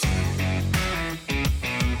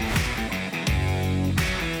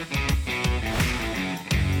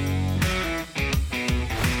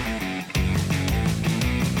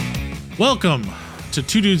Welcome to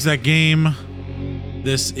Two Dudes That Game.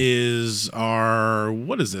 This is our,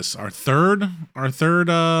 what is this? Our third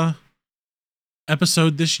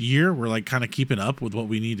episode this year. We're like kind of keeping up with what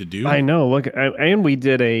we need to do. I know. Look, and we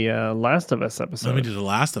did a Last of Us episode. And we did a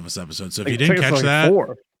Last of Us episode. So if Like, you didn't catch that,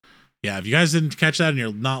 4. yeah, if you guys didn't catch that and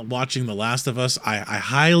you're not watching The Last of Us, I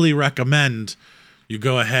highly recommend you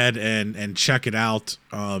go ahead and check it out.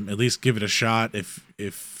 At least give it a shot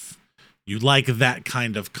if you like that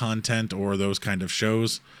kind of content or those kind of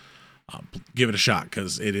shows. Give it a shot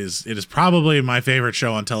because it is probably my favorite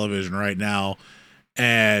show on television right now,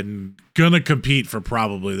 and gonna compete for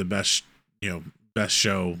probably the best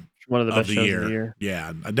show One of the best the shows year. of the year.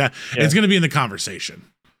 Yeah, it's gonna be in the conversation.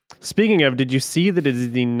 Speaking of, did you see that it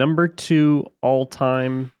is the number 2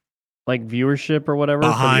 all-time like viewership or whatever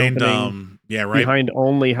Behind behind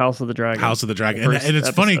only House of the Dragon. House of the Dragon, and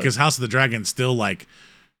it's funny because House of the Dragon's still like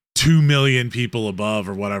 2 million people above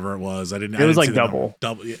or whatever it was. It was like double.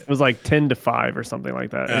 Yeah. It was like 10 to 5 or something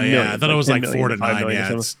like that. I thought it was like 4 to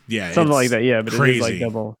 9. Something like that. Yeah, but crazy. it is like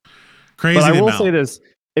double. Crazy. But I will say this: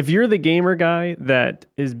 if you're the gamer guy that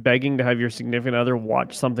is begging to have your significant other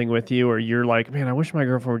watch something with you, or you're like, man, I wish my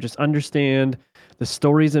girlfriend would just understand the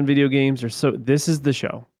stories in video games, this is the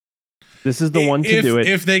show. This is the one to do it.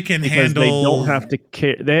 If they can handle, they don't have to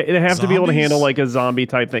care. They have to be able to handle like a zombie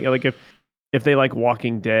type thing. Like if they like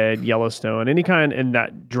Walking Dead, Yellowstone, any kind in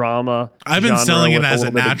that drama. I've been selling it as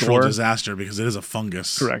a natural disaster because it is a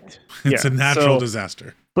fungus. Correct. It's a natural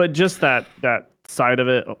disaster. But just that side of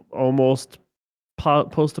it, almost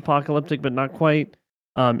post-apocalyptic, but not quite.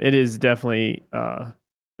 It is definitely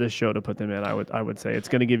the show to put them in. I would say it's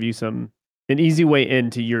going to give you an easy way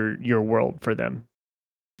into your world for them.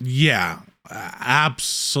 Yeah,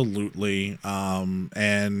 absolutely.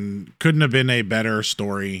 And couldn't have been a better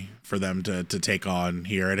story for them to take on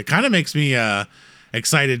here. And it kind of makes me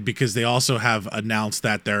excited because they also have announced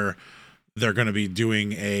that they're going to be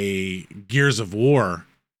doing a Gears of War.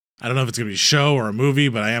 I don't know if it's going to be a show or a movie,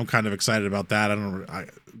 but I am kind of excited about that.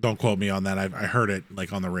 Don't quote me on that. I heard it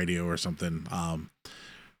like on the radio or something.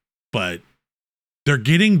 But they're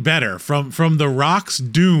getting better from The Rock's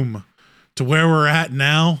doom to where we're at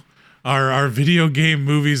now. Our video game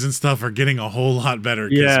movies and stuff are getting a whole lot better.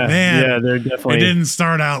 Yeah, they're definitely. It didn't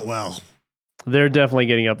start out well. They're definitely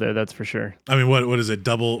getting up there. That's for sure. I mean, what is it?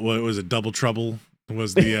 What was it? Double Trouble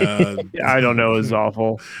was the. I don't know. It was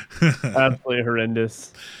awful. Absolutely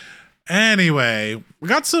horrendous. Anyway, we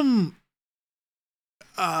got some.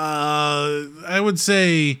 I would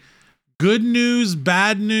say good news,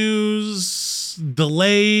 bad news,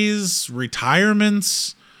 delays,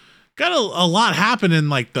 retirements. Got a lot happened in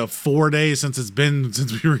like the 4 days since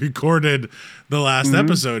we recorded the last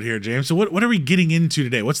episode here, James. So what are we getting into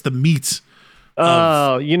today? What's the meat?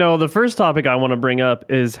 The first topic I want to bring up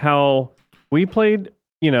is how we played,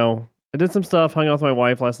 I did some stuff, hung out with my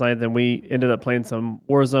wife last night, then we ended up playing some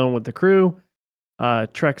Warzone with the crew,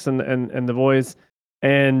 Trex and the boys.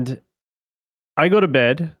 And I go to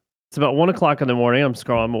bed. It's about 1:00 in the morning. I'm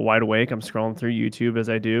wide awake. I'm scrolling through YouTube as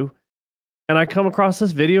I do. And I come across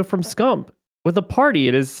this video from Scump with a party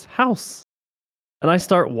at his house. And I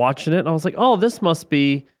start watching it, and I was like, oh, this must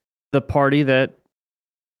be the party that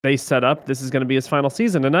they set up. This is going to be his final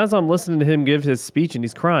season. And as I'm listening to him give his speech and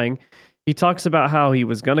he's crying, he talks about how he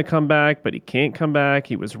was going to come back, but he can't come back.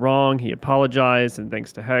 He was wrong. He apologized. And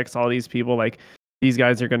thanks to Hex, all these people, like, these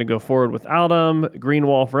guys are going to go forward without him. Green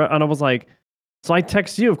wall forever. And I was like, so I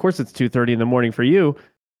text you. Of course, it's 2:30 in the morning for you.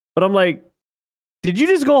 But I'm like, did you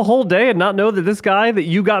just go a whole day and not know that this guy that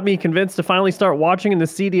you got me convinced to finally start watching in the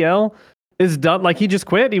CDL is done? Like, he just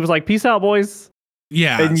quit. He was like, peace out, boys.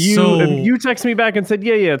 Yeah. And you texted me back and said,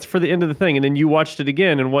 yeah, it's for the end of the thing. And then you watched it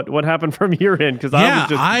again. And what happened from your end? Because I was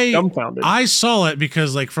just dumbfounded. I saw it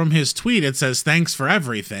because like from his tweet, it says, thanks for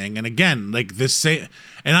everything. And again, like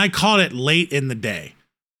and I caught it late in the day.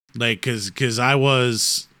 Like, cause I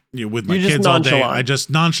was with my kids all day. I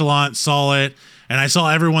just nonchalant saw it. And I saw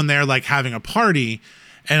everyone there like having a party,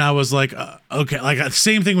 and I was like, okay, like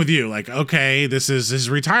same thing with you. Like, okay, this is his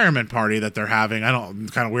retirement party that they're having.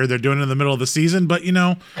 It's kind of weird they're doing it in the middle of the season, but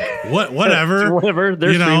whatever. Whatever.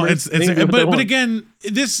 They're but again,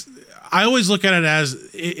 I always look at it as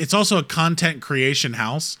it's also a content creation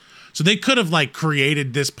house. So they could have like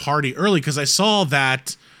created this party early because I saw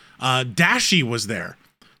that Dashi was there.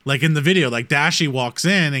 Like in the video, like Dashi walks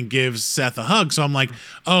in and gives Seth a hug. So I'm like,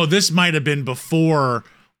 oh, this might have been before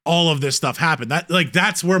all of this stuff happened.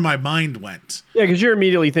 That's where my mind went. Yeah, because you're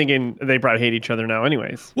immediately thinking they probably hate each other now,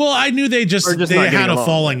 anyways. Well, I knew they Or just they not had getting a along,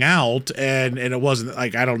 falling out, and it wasn't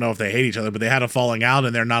like, I don't know if they hate each other, but they had a falling out,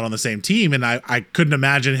 and they're not on the same team. And I couldn't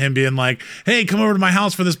imagine him being like, "Hey, come over to my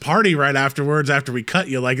house for this party right afterwards after we cut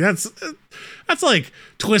you." Like that's like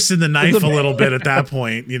twisting the knife a little bit at that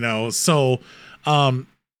point, you know. So,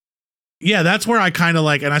 yeah, that's where I kind of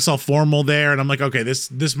like, and I saw Formal there, and I'm like, okay,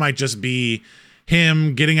 this might just be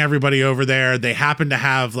him getting everybody over there. They happened to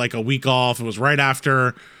have like a week off. It was right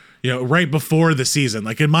after, you know, right before the season.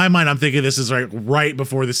 Like in my mind, I'm thinking this is right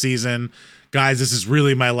before the season. Guys, this is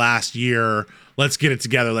really my last year. Let's get it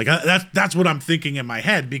together. Like that's what I'm thinking in my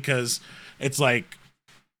head, because it's like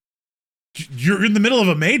you're in the middle of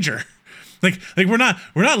a major. Like we're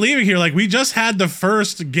not leaving here. Like we just had the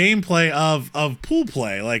first gameplay of pool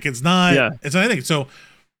play. Like it's not anything. So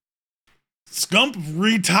Scump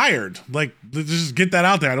retired. Like, let's just get that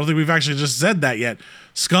out there. I don't think we've actually just said that yet.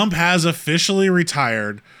 Scump has officially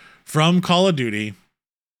retired from Call of Duty.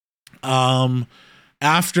 After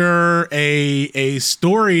a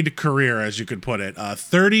storied career, as you could put it,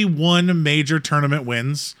 31 major tournament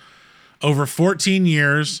wins over 14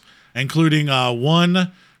 years, including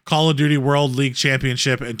one Call of Duty World League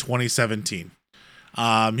Championship in 2017.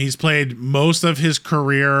 He's played most of his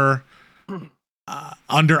career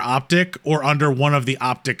under Optic or under one of the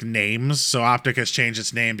Optic names. So Optic has changed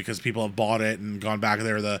its name because people have bought it and gone back.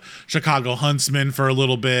 They were the Chicago Huntsmen for a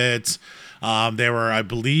little bit. They were, I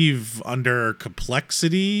believe, under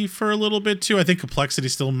Complexity for a little bit too. I think Complexity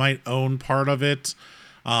still might own part of it.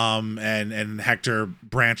 And Hector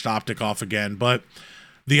branched Optic off again. But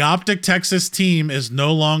the Optic Texas team is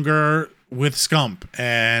no longer with Scump.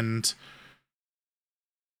 And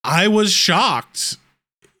I was shocked.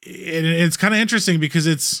 It's kind of interesting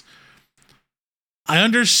because I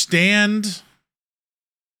understand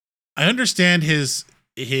his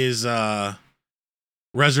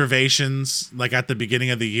reservations, like at the beginning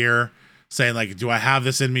of the year, saying like, do I have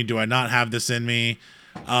this in me? Do I not have this in me?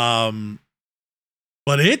 But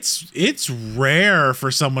it's rare for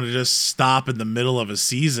someone to just stop in the middle of a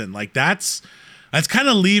season. Like that's kind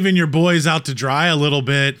of leaving your boys out to dry a little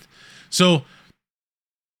bit. So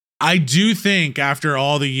I do think after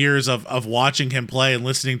all the years of watching him play and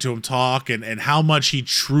listening to him talk and how much he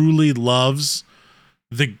truly loves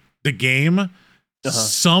the game,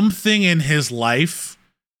 something in his life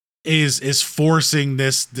is forcing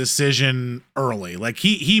this decision early. Like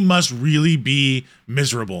he must really be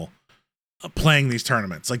miserable playing these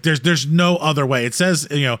tournaments. Like there's no other way. It says,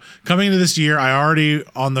 you know, coming into this year, I already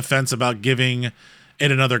on the fence about giving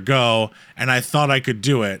it another go, and I thought I could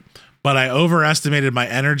do it. But I overestimated my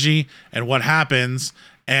energy and what happens,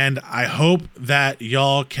 and I hope that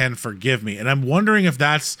y'all can forgive me. And I'm wondering if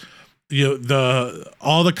that's, you know,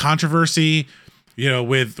 all the controversy, you know,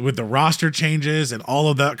 with the roster changes and all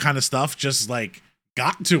of that kind of stuff just like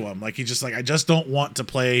got to him. Like he just like, I just don't want to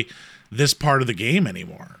play this part of the game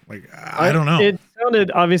anymore. Like I don't know. It sounded,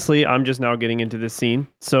 obviously I'm just now getting into this scene,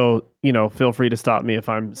 so you know, feel free to stop me if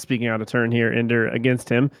I'm speaking out of turn here against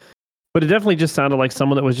him. But it definitely just sounded like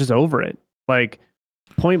someone that was just over it. Like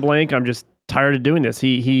point blank, I'm just tired of doing this.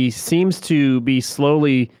 He seems to be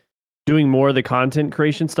slowly doing more of the content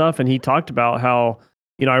creation stuff, and he talked about how,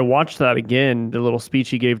 you know, I watched that again, the little speech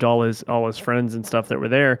he gave to all his friends and stuff that were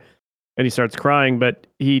there, and he starts crying. But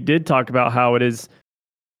he did talk about how it is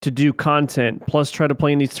to do content plus try to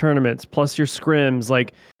play in these tournaments plus your scrims.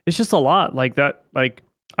 Like it's just a lot like that. Like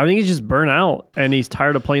I think he's just burnt out and he's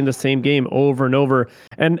tired of playing the same game over and over.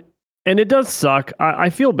 And it does suck. I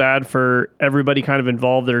feel bad for everybody kind of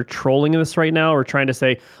involved that are trolling this right now or trying to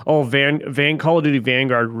say, oh, Call of Duty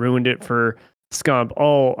Vanguard ruined it for Scump.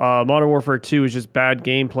 Oh, Modern Warfare 2 is just bad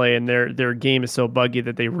gameplay and their game is so buggy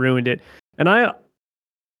that they ruined it. And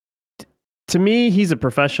to me, he's a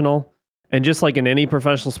professional. And just like in any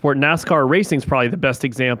professional sport, NASCAR racing is probably the best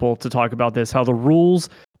example to talk about this, how the rules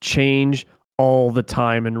change all the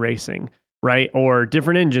time in racing. Right? Or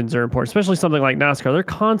different engines are important, especially something like NASCAR. They're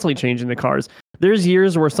constantly changing the cars. There's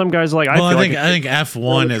years where some guys are like, I think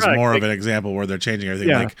F1 is more of an example where they're changing everything.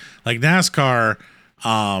 Yeah. Like NASCAR,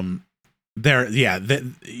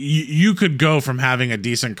 you could go from having a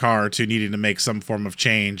decent car to needing to make some form of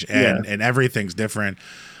change, and everything's different.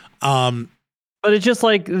 But it's just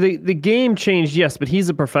like the game changed, yes, but he's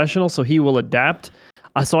a professional, so he will adapt.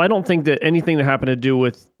 So I don't think that anything that happened to do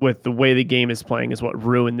with the way the game is playing is what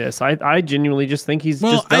ruined this. I genuinely just think he's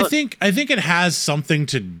just done. I think it has something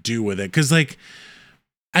to do with it, because like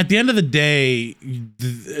at the end of the day,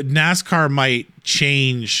 NASCAR might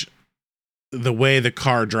change the way the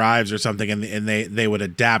car drives or something, and they would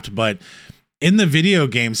adapt, but in the video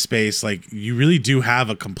game space, like you really do have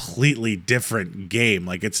a completely different game.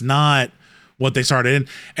 Like it's not what they started in.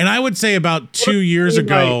 And I would say about 2 years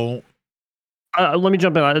ago. Let me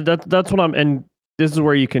jump in. That's what I'm, and this is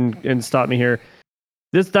where you can stop me here.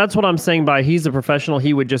 That's what I'm saying by he's a professional.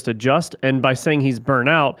 He would just adjust. And by saying he's burnt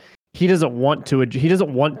out, he doesn't want to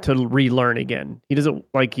relearn again. He doesn't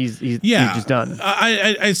like he's just done.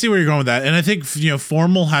 I see where you're going with that. And I think,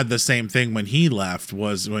 Formal had the same thing when he left,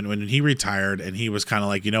 was when he retired, and he was kind of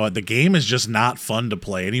like, you know what, the game is just not fun to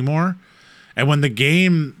play anymore. And when the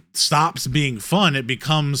game stops being fun, it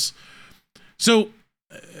becomes so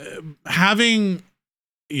having,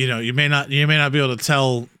 you may not be able to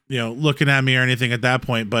tell, looking at me or anything at that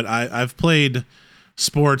point, but I've played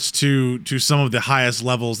sports to some of the highest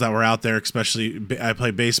levels that were out there. Especially I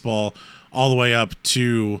played baseball all the way up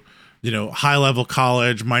to, high level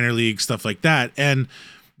college, minor league, stuff like that. And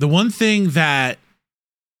the one thing that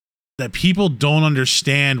people don't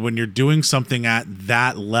understand when you're doing something at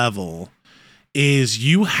that level is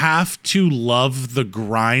you have to love the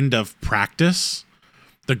grind of practice,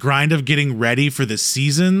 the grind of getting ready for the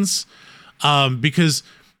seasons, because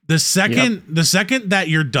the second that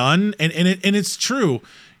you're done, and it's true,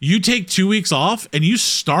 you take 2 weeks off and you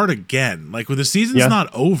start again. Like when the season's not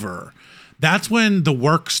over, that's when the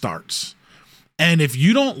work starts. And if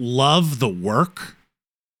you don't love the work,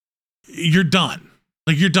 you're done.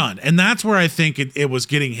 Like you're done. And that's where I think it was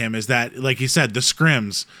getting him, is that, like he said, the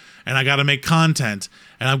scrims, and I got to make content,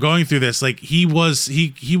 and I'm going through this. Like he was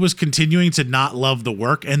continuing to not love the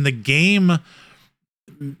work, and the game,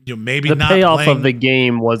 maybe the not payoff playing, of the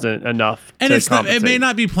game wasn't enough. And it may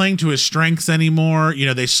not be playing to his strengths anymore.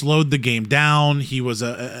 They slowed the game down. He was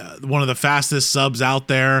one of the fastest subs out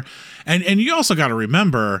there, and you also got to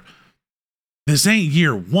remember, this ain't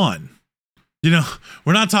year one.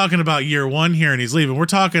 We're not talking about year one here and he's leaving. We're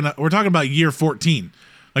talking about year 14.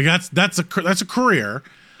 Like that's a career.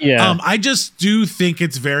 Yeah. I just do think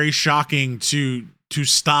it's very shocking to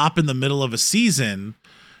stop in the middle of a season.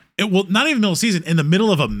 It will not even middle of season, in the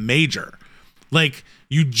middle of a major. Like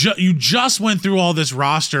you just went through all this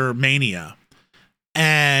roster mania,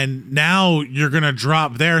 and now you're gonna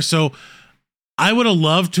drop there. So I would have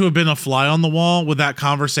loved to have been a fly on the wall with that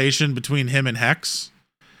conversation between him and Hex,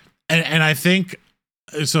 and I think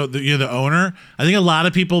so. The owner. I think a lot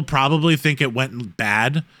of people probably think it went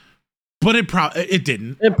bad. But it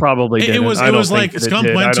didn't. It probably didn't. It was like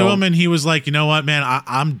Scump went to him and he was like, you know what, man,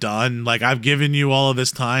 I'm done. Like I've given you all of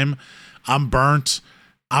this time. I'm burnt.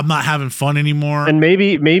 I'm not having fun anymore. And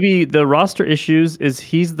maybe the roster issues is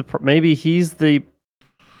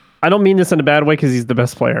I don't mean this in a bad way because he's the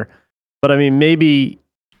best player, but I mean maybe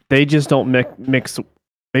they just don't mix.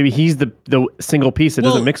 Maybe he's the single piece that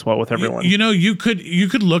doesn't mix well with everyone. You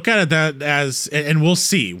could look at it that as, and we'll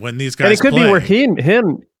see when these guys. And it could play. be where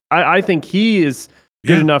him. I think he is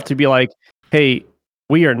good enough to be like, hey,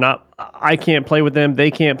 we are not. I can't play with them.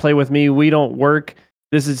 They can't play with me. We don't work.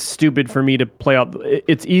 This is stupid for me to play out.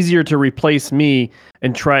 It's easier to replace me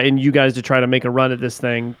and you guys to try to make a run at this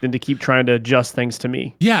thing than to keep trying to adjust things to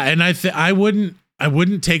me. Yeah, and I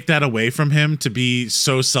wouldn't take that away from him to be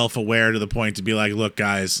so self-aware to the point to be like, look,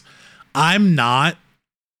 guys, I'm not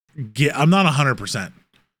 100%.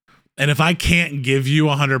 And if I can't give you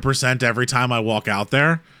 100% every time I walk out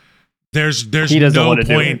there, there's no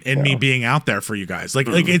point in me being out there for you guys. Like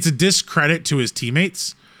it's a discredit to his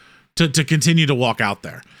teammates to continue to walk out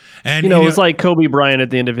there. And it was like Kobe Bryant at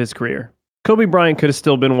the end of his career. Kobe Bryant could have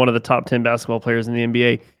still been one of the top 10 basketball players in the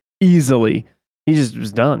NBA easily. He just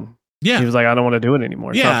was done. Yeah. He was like, I don't want to do it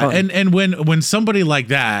anymore. It's yeah. not fun. And when somebody like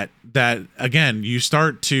that again, you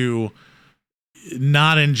start to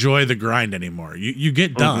not enjoy the grind anymore. You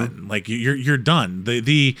get done. Like you're done.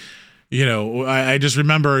 I just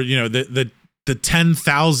remember, the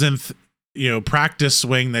 10,000th, practice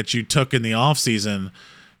swing that you took in the off season,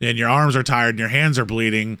 and your arms are tired and your hands are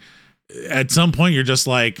bleeding. At some point you're just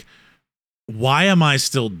like, why am I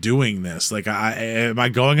still doing this? Like, am I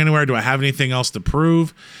going anywhere? Do I have anything else to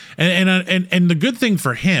prove? And the good thing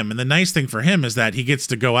for him, and the nice thing for him, is that he gets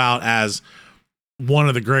to go out as one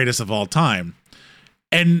of the greatest of all time.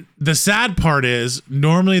 And the sad part is,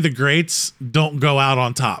 normally the greats don't go out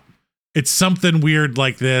on top. It's something weird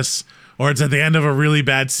like this, or it's at the end of a really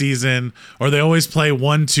bad season, or they always play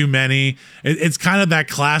one too many. It's kind of that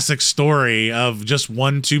classic story of just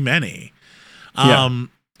one too many.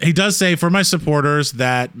 He does say, for my supporters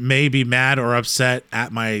that may be mad or upset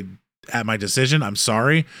at my decision, I'm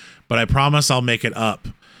sorry, but I promise I'll make it up.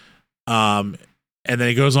 And then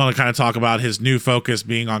he goes on to kind of talk about his new focus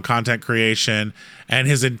being on content creation and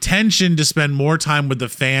his intention to spend more time with the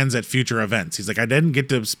fans at future events. He's like, I didn't get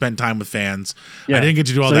to spend time with fans. I didn't get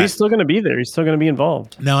to do all that. So he's still going to be there. He's still going to be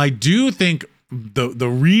involved. Now, I do think the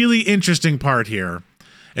really interesting part here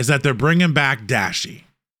is that they're bringing back Dashy.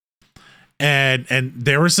 And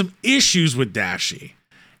there were some issues with Dashy.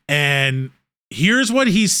 And here's what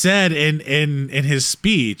he said in his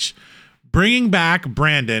speech. Bringing back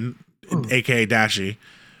Brandon, aka Dashy,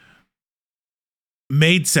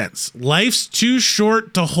 made sense. Life's too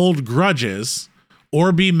short to hold grudges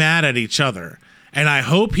or be mad at each other. And I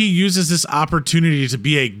hope he uses this opportunity to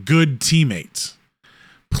be a good teammate.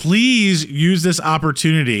 Please use this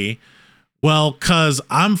opportunity. Well, cause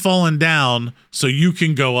I'm falling down so you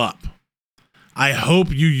can go up. I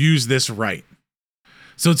hope you use this right.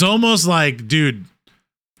 So it's almost like, dude,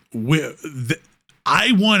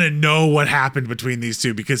 I want to know what happened between these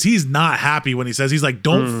two, because he's not happy when he says, he's like,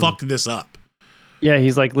 don't fuck this up. Yeah,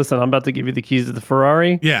 he's like, listen, I'm about to give you the keys to the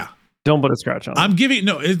Ferrari. Yeah. Don't put a scratch on it.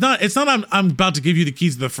 It's not I'm about to give you the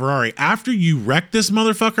keys to the Ferrari. After you wreck this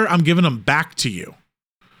motherfucker, I'm giving them back to you.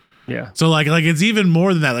 Yeah. So like it's even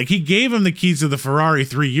more than that. Like, he gave him the keys to the Ferrari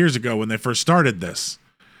 3 years ago when they first started this.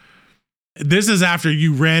 This is after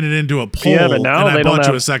you ran it into a pole, but now and I they bought don't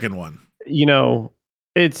you have, a second one. You know,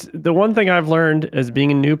 it's the one thing I've learned as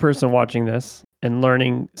being a new person watching this and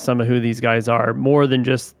learning some of who these guys are, more than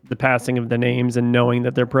just the passing of the names and knowing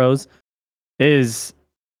that they're pros, is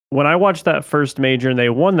when I watched that first major and they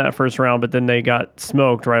won that first round, but then they got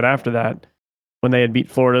smoked right after that when they had beat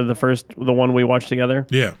Florida, the one we watched together.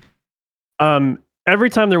 Yeah.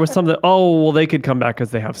 Every time there was something, oh, well, they could come back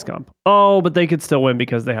because they have Scump. Oh, but they could still win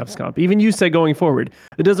because they have Scump. Even you said going forward,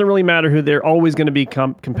 it doesn't really matter who, they're always going to be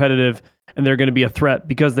competitive and they're going to be a threat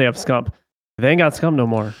because they have Scump. They ain't got Scump no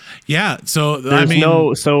more. Yeah. So,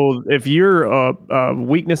 so if you're a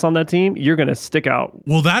weakness on that team, you're going to stick out.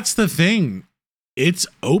 Well, that's the thing. It's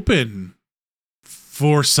open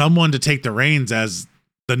for someone to take the reins as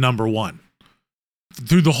the number one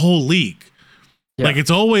through the whole league. Yeah. Like,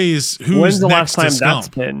 it's always who's the next last time to Scump. That's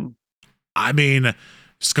been? I mean,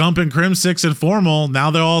 Scump and Crim6 and Formal,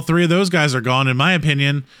 now they're all three of those guys are gone, in my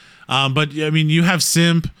opinion. But I mean, you have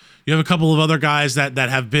Simp, you have a couple of other guys that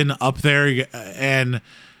have been up there and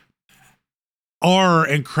are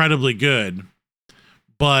incredibly good,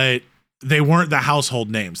 but they weren't the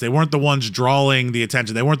household names. They weren't the ones drawing the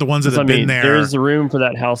attention. They weren't the ones that have been there. There's room for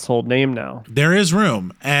that household name now. There is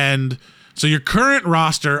room. And so your current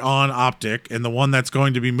roster on Optic and the one that's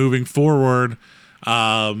going to be moving forward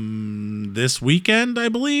this weekend, I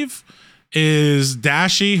believe, is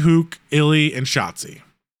Dashy, Hook, Illy, and Shotzi.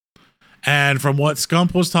 And from what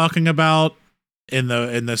Scump was talking about in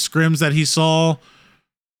the scrims that he saw,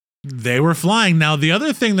 they were flying. Now, the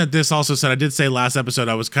other thing that this also said, I did say last episode,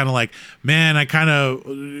 I was kind of like, man, I kind of,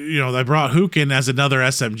 I brought Hook in as another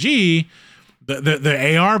SMG.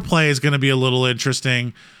 The AR play is going to be a little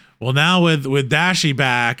interesting. Well, now with Dashy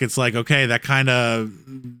back, it's like, okay, that kind of,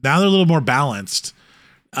 now they're a little more balanced.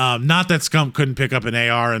 Not that Scump couldn't pick up an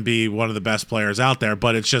AR and be one of the best players out there,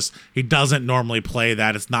 but it's just, he doesn't normally play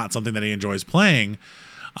that. It's not something that he enjoys playing.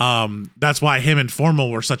 That's why him and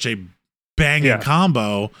Formal were such a banging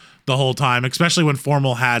combo the whole time, especially when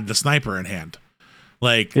Formal had the sniper in hand.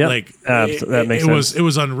 That makes sense. It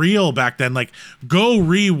was unreal back then. Like, go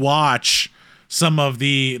rewatch some of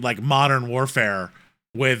the like Modern Warfare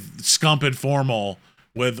with Scump and Formal,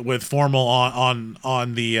 with Formal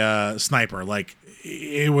on the sniper. Like,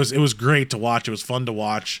 it was great to watch. It was fun to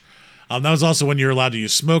watch. That was also when you were allowed to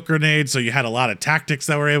use smoke grenades, so you had a lot of tactics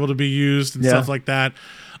that were able to be used and stuff like that.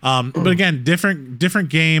 But again, different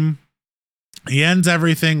game. He ends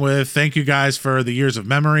everything with, thank you guys for the years of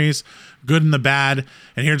memories, good and the bad,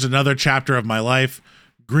 and here's another chapter of my life.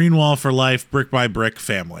 Green wall for life, brick by brick,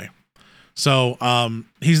 family. So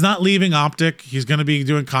he's not leaving Optic. He's going to be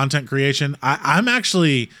doing content creation. I'm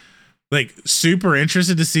actually like super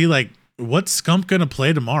interested to see like what's Scump going to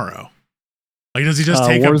play tomorrow. Like, does he just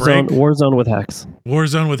take a break? Warzone with Hex.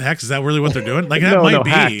 Warzone with Hex? Is that really what they're doing? Like, that might be.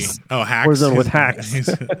 Hacks. Oh, Hacks. Warzone with Hacks. He's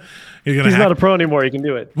not a pro anymore. He can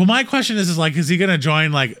do it. Well, my question is like, is he going to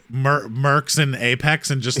join like Mercs and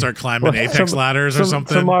Apex and just start climbing Apex ladders or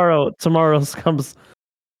something? Tomorrow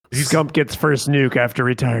Scump gets first nuke after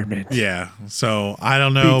retirement. Yeah. So I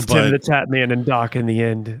don't know, beats Tim the Tap Man and Doc in the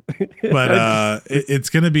end. But it's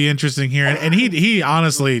going to be interesting here. And he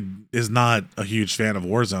honestly is not a huge fan of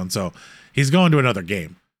Warzone. So he's going to another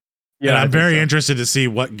game. Yeah. And I'm very interested to see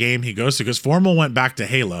what game he goes to, because Formal went back to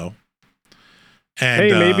Halo. And,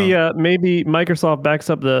 maybe Microsoft backs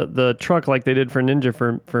up the truck like they did for Ninja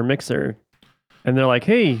for Mixer. and they're like,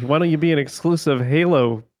 "Hey, why don't you be an exclusive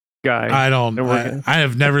Halo guy?" I don't. And we're I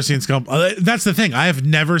have never seen Scump. That's the thing. I have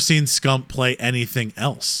never seen Scump play anything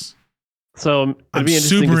else. So it'd I'm be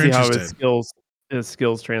interesting super to see interested. how his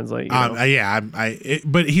skills translate. You know? Yeah.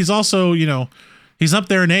 But he's also, he's up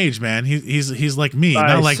there in age, man. He's like me,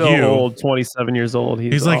 not like so you. Old, 27 years old.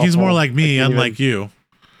 He's more like me, unlike you.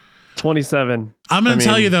 27. I'm gonna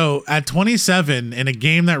tell you though, at 27, in a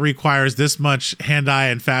game that requires this much hand-eye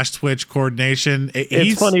and fast twitch coordination,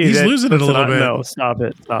 he's losing it a little bit. No, stop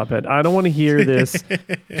it. I don't want to hear this.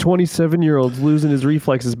 27-year-old's losing his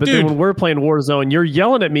reflexes, but then when we're playing Warzone, you're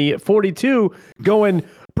yelling at me at 42, going,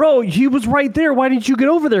 "Bro, he was right there. Why didn't you get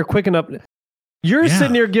over there quick enough?" You're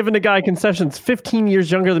sitting here giving a guy concessions 15 years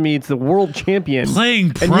younger than me. It's the world champion.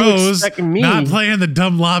 Playing pros, not playing the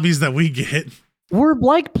dumb lobbies that we get. We're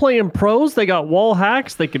like playing pros. They got wall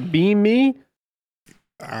hacks. They can beam me.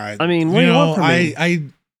 All right. I mean, what do you want from me?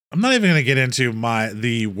 I'm not even going to get into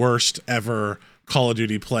the worst ever Call of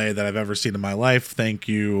Duty play that I've ever seen in my life. Thank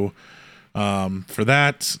you for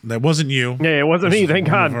that. That wasn't you. Yeah, it wasn't me. Thank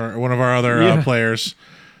God. One of our other players.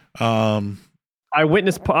 I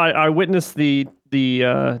witnessed the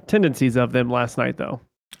tendencies of them last night, though.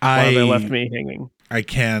 They left me hanging. I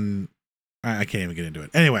can't even get into it.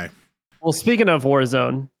 Anyway. Well, speaking of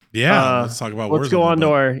Warzone, let's talk about Warzone. Let's go on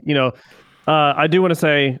to our, I do want to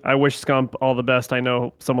say I wish Scump all the best. I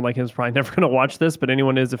know someone like him is probably never going to watch this, but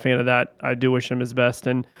anyone who is a fan of that, I do wish him his best.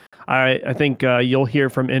 And I think you'll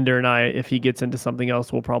hear from Ender and I if he gets into something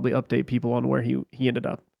else. We'll probably update people on where he ended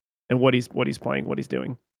up and what he's playing, what he's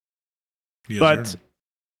doing. Yes, but sir.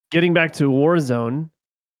 Getting back to Warzone,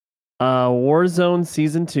 Warzone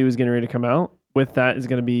Season 2 is getting ready to come out. With that is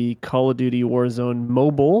going to be Call of Duty Warzone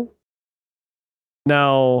Mobile.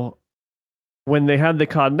 Now, when they had the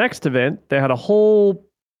COD Next event, they had a whole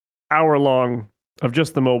hour long of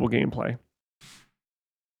just the mobile gameplay.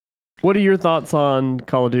 What are your thoughts on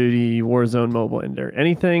Call of Duty Warzone Mobile, Ender?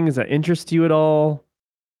 Anything? Does that interest you at all?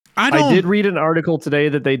 I did read an article today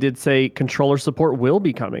that they did say controller support will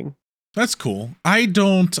be coming. That's cool. I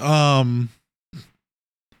don't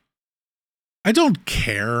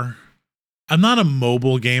care. I'm not a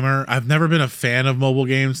mobile gamer. I've never been a fan of mobile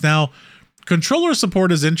games. Now, controller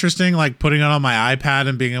support is interesting, like putting it on my iPad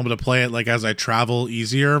and being able to play it like as I travel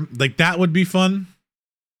easier. Like that would be fun.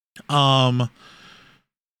 I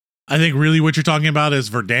think really what you're talking about is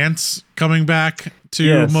Verdansk coming back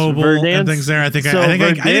to mobile and things there. I think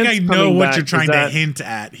I know what you're trying to hint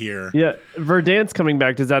at here. Yeah, Verdansk coming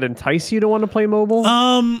back. Does that entice you to want to play mobile?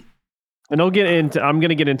 And I'm going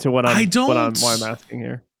to get into why I'm asking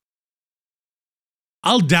here.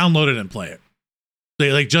 I'll download it and play it.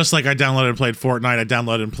 Like just like I downloaded and played Fortnite, I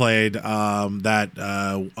downloaded and played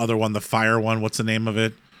that other one, the Fire one. What's the name of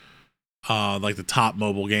it? Like the top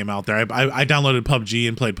mobile game out there. I downloaded PUBG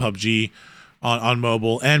and played PUBG on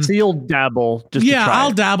mobile. And so you'll dabble.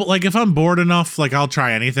 I'll dabble. Like if I'm bored enough, like I'll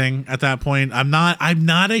try anything at that point. I'm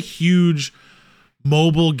not a huge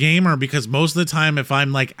mobile gamer because most of the time, if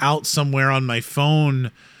I'm like out somewhere on my phone,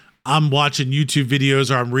 I'm watching YouTube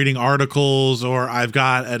videos or I'm reading articles or I've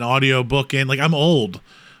got an audio book in. Like I'm old.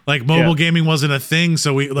 Like mobile gaming wasn't a thing,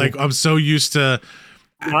 so I'm so used to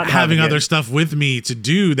having other stuff with me to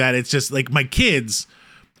do that it's just like my kids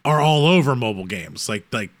are all over mobile games. Like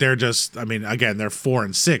they're just, I mean, again, they're 4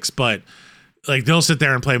 and 6, but like they'll sit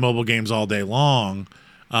there and play mobile games all day long.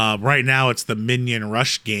 Right now it's the Minion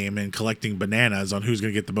Rush game and collecting bananas on who's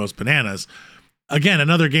going to get the most bananas. Again,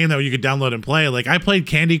 another game that you could download and play. Like I played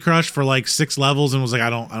Candy Crush for like 6 levels and was like, I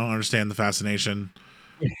don't understand the fascination.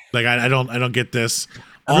 Like I don't get this.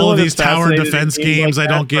 All of these tower defense games like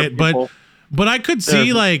I don't get, but I could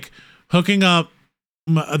see like hooking up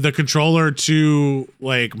the controller to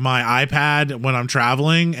like my iPad when I'm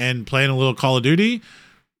traveling and playing a little Call of Duty.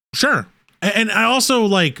 Sure. And I also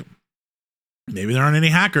like, maybe there aren't any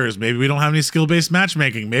hackers. Maybe we don't have any skill-based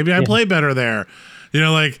matchmaking. Maybe I play better there. You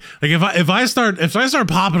know, like if I start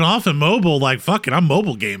popping off in mobile, like fuck it, I'm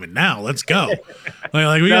mobile gaming now. Let's go.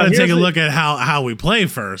 like we got to take a look at how we play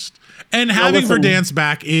first. And having Verdansk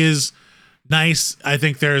back is nice. I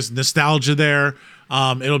think there's nostalgia there.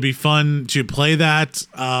 It'll be fun to play that.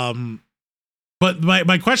 But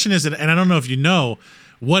my question is, and I don't know if you know,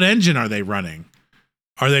 what engine are they running?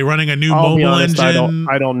 Are they running a new mobile engine?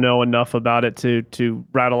 I don't know enough about it to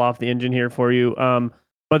rattle off the engine here for you.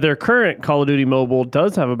 But their current Call of Duty Mobile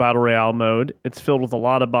does have a Battle Royale mode. It's filled with a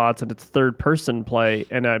lot of bots and it's third-person play.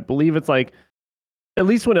 And I believe it's like, at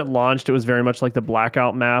least when it launched, it was very much like the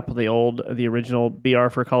Blackout map, the original BR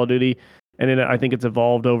for Call of Duty. And then I think it's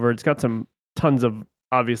evolved over. It's got some tons of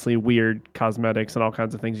obviously weird cosmetics and all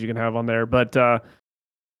kinds of things you can have on there. But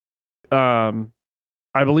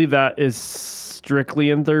I believe that is strictly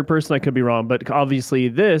in third person. I could be wrong, but obviously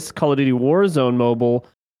this Call of Duty Warzone mobile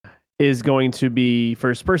is going to be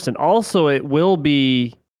first person. Also, it will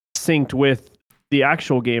be synced with the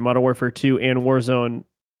actual game, Modern Warfare 2 and Warzone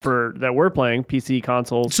that we're playing, PC,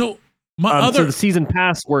 consoles. So so the season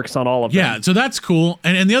pass works on all of them. Yeah, so that's cool.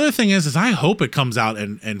 And the other thing is I hope it comes out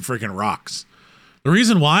and freaking rocks. The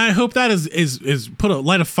reason why I hope that is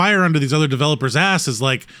light a fire under these other developers' ass is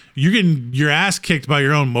like you're getting your ass kicked by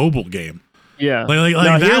your own mobile game. Yeah, like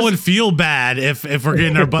that would feel bad if we're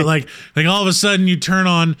getting our butt like all of a sudden you turn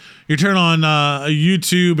on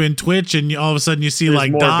YouTube and Twitch and all of a sudden you see there's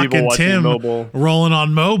like Doc and Tim rolling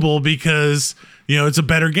on mobile because it's a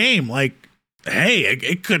better game. Like, hey,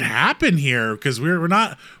 it could happen here because we're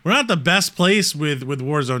not the best place with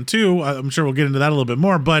Warzone 2. I'm sure we'll get into that a little bit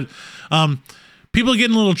more, but people are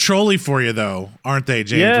getting a little trolly for you, though, aren't they,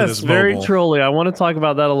 James? Yes, with this mobile? Very trolly. I want to talk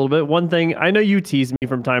about that a little bit. One thing, I know you tease me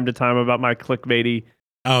from time to time about my clickbaity.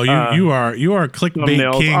 Oh, you are clickbait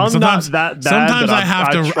thumbnails. king. I'm sometimes not that bad, sometimes I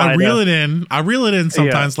have to reel it in. I reel it in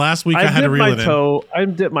sometimes. Yeah. Last week I had to reel it in. I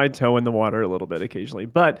dip my toe in the water a little bit occasionally,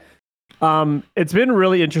 but it's been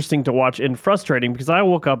really interesting to watch and frustrating because I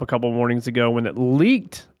woke up a couple mornings ago when it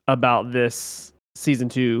leaked about this season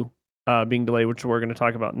 2 being delayed, which we're going to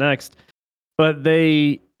talk about next. But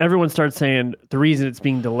everyone started saying the reason it's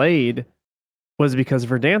being delayed was because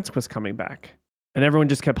Verdansk was coming back. And everyone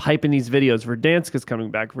just kept hyping these videos. Verdansk is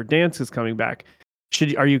coming back. Verdansk is coming back.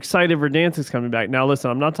 Are you excited Verdansk is coming back? Now,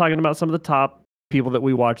 listen, I'm not talking about some of the top people that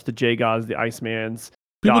we watch, the J-Gods, the Icemans,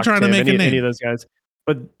 people Doc, trying to make a name. Any of those guys.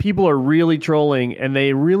 But people are really trolling, and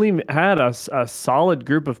they really had a solid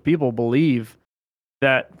group of people believe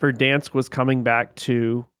that Verdansk was coming back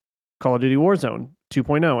to Call of Duty Warzone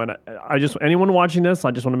 2.0. And anyone watching this,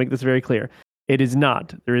 I just want to make this very clear. It is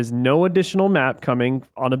not. There is no additional map coming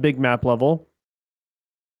on a big map level.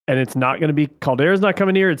 And it's not going to be, Caldera's not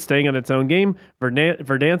coming here. It's staying on its own game.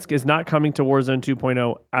 Verdansk is not coming to Warzone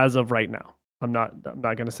 2.0 as of right now. I'm not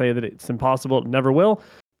going to say that it's impossible. It never will,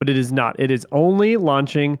 but it is not. It is only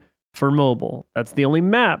launching for mobile. That's the only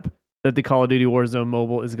map that the Call of Duty Warzone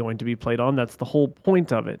mobile is going to be played on. That's the whole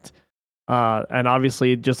point of it. And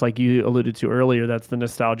obviously, just like you alluded to earlier, that's the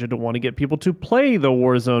nostalgia to want to get people to play the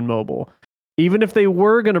Warzone mobile. Even if they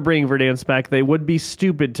were going to bring Verdansk back, they would be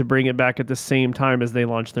stupid to bring it back at the same time as they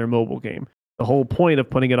launch their mobile game. The whole point of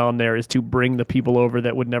putting it on there is to bring the people over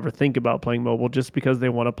that would never think about playing mobile just because they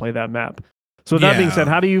want to play that map. So with that being said,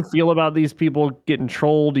 how do you feel about these people getting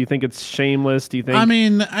trolled? Do you think it's shameless? Do you think? I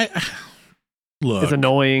mean, look, it's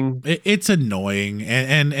annoying. It's annoying,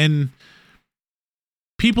 and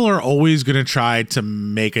people are always going to try to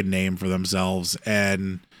make a name for themselves,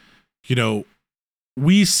 and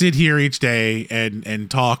we sit here each day and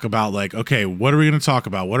talk about like, okay, what are we going to talk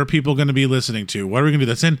about? What are people going to be listening to? What are we going to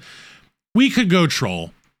do this? And we could go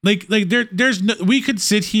troll. Like there's no, we could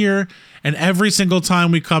sit here and every single time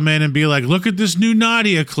we come in and be like, look at this new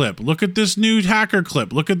Nadia clip. Look at this new hacker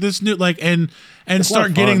clip. Look at this new, like, and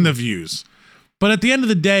start getting the views. But at the end of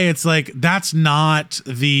the day, it's like, that's not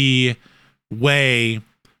the way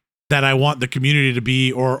that I want the community to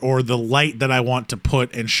be, or the light that I want to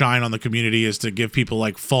put and shine on the community is to give people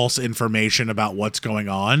like false information about what's going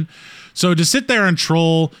on. So to sit there and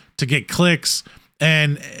troll to get clicks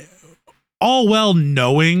and all well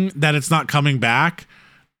knowing that it's not coming back,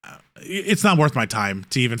 it's not worth my time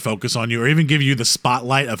to even focus on you or even give you the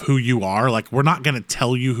spotlight of who you are. Like, we're not going to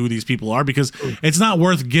tell you who these people are because it's not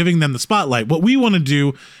worth giving them the spotlight. What we want to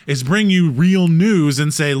do is bring you real news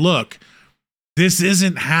and say, look, this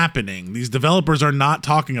isn't happening. These developers are not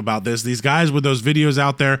talking about this. These guys with those videos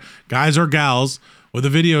out there, guys or gals with the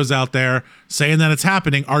videos out there saying that it's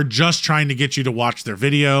happening, are just trying to get you to watch their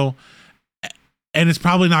video. And it's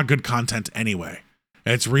probably not good content anyway.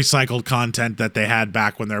 It's recycled content that they had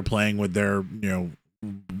back when they're playing with their,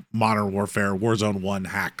 Modern Warfare Warzone 1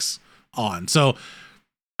 hacks on. So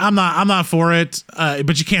I'm not for it,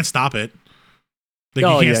 but you can't stop it. Like,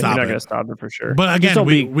 you can't stop you're not it. going to stop it for sure. But again,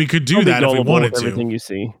 we could do that if we wanted to. Everything you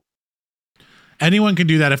see. Anyone can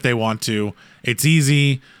do that if they want to. It's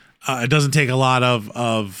easy. It doesn't take a lot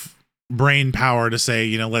of brain power to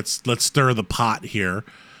say, let's stir the pot here.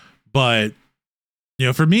 But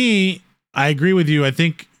for me, I agree with you. I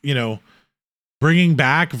think bringing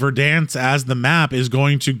back Verdansk as the map is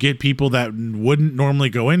going to get people that wouldn't normally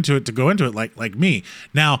go into it to go into it, like me.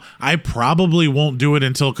 Now, I probably won't do it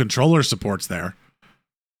until controller support's there.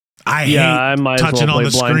 I hate touching on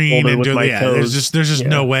the screen and doing there's just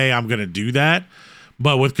no way I'm gonna do that.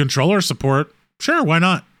 But with controller support, sure, why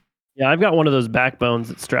not? Yeah, I've got one of those backbones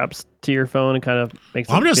that straps to your phone and kind of makes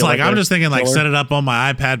it I'm just feel like, I'm a just thinking like controller. set it up on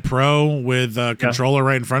my iPad Pro with a controller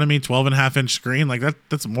right in front of me, 12.5-inch screen. Like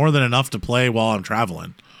that's more than enough to play while I'm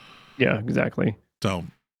traveling. Yeah, exactly. So,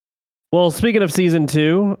 well, speaking of season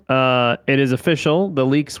 2, it is official. The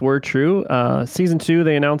leaks were true. Season 2,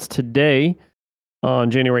 they announced today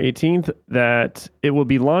on January 18th that it will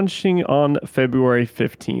be launching on February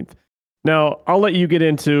 15th. Now, I'll let you get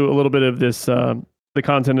into a little bit of this, the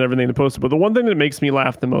content and everything to post, but the one thing that makes me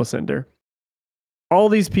laugh the most, Ender, all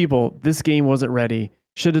these people, this game wasn't ready,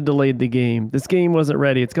 should have delayed the game. This game wasn't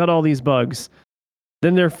ready. It's got all these bugs.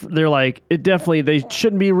 Then they're like, they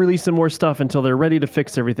shouldn't be releasing more stuff until they're ready to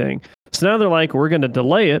fix everything. So now they're like, we're going to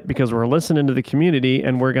delay it because we're listening to the community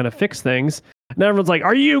and we're going to fix things. And everyone's like,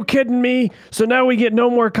 are you kidding me? So now we get no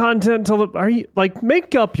more content are you like,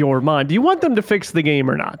 make up your mind. Do you want them to fix the game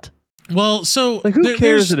or not? well, so Like, who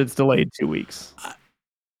cares that it's delayed 2 weeks?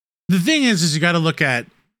 The thing is you got to look at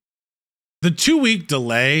the 2-week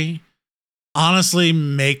delay. Honestly,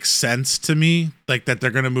 makes sense to me, like that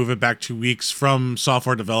they're going to move it back 2 weeks from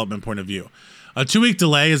software development point of view. A 2-week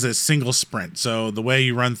delay is a single sprint. So the way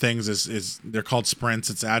you run things is they're called sprints.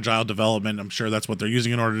 It's agile development. I'm sure that's what they're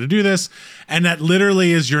using in order to do this. And that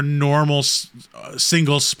literally is your normal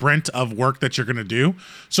single sprint of work that you're going to do.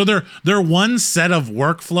 So they're one set of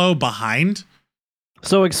workflow behind.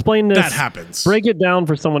 So explain this. That happens. Break it down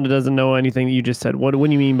for someone that doesn't know anything that you just said. What do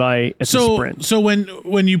you mean by it's a sprint? So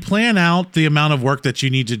when you plan out the amount of work that you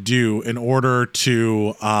need to do in order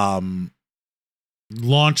to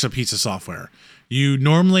launch a piece of software, you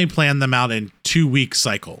normally plan them out in 2-week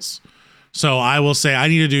cycles. So I will say, I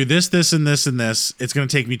need to do this, this, and this, and this. It's going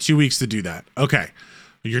to take me 2 weeks to do that. Okay.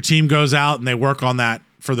 Your team goes out and they work on that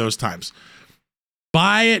for those times.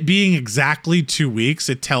 By it being exactly 2 weeks,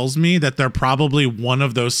 it tells me that they're probably one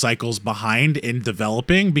of those cycles behind in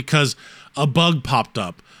developing because a bug popped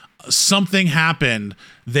up. Something happened.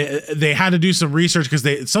 They had to do some research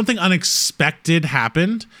because something unexpected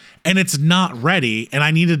happened and it's not ready. And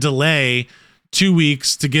I need to delay 2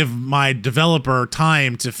 weeks to give my developer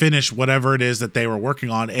time to finish whatever it is that they were working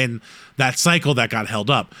on in that cycle that got held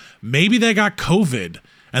up. Maybe they got COVID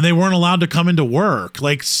and they weren't allowed to come into work.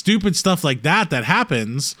 Like stupid stuff like that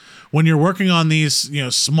happens when you're working on these,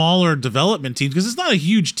 smaller development teams, because it's not a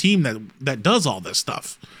huge team that does all this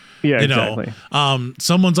stuff. Yeah, exactly.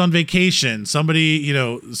 Someone's on vacation, somebody,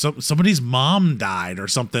 somebody's mom died or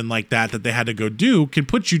something like that they had to go do, can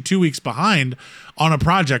put you 2 weeks behind on a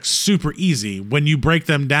project super easy when you break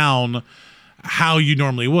them down how you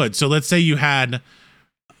normally would. So let's say you had,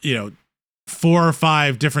 4 or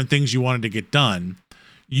 5 different things you wanted to get done.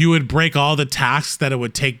 You would break all the tasks that it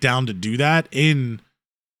would take down to do that into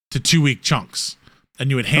 2-week chunks,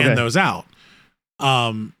 and you would hand those out.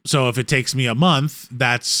 So if it takes me a month,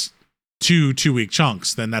 that's 2-week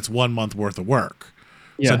chunks. Then that's 1 month worth of work.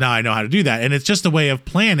 Yeah. So now I know how to do that. And it's just a way of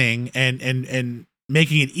planning and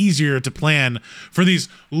making it easier to plan for these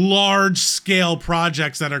large scale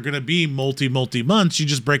projects that are going to be multi months. You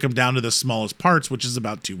just break them down to the smallest parts, which is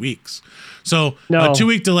about 2 weeks. So a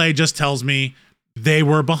 2-week delay just tells me they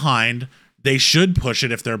were behind. They should push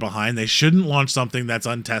it if they're behind. They shouldn't launch something that's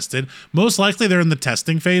untested. Most likely they're in the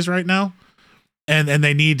testing phase right now. And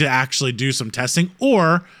they need to actually do some testing,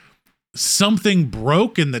 or something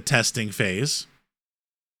broke in the testing phase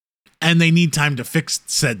and they need time to fix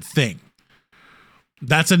said thing.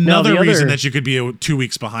 That's another reason that you could be 2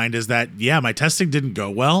 weeks behind, is that, my testing didn't go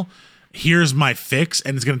well. Here's my fix,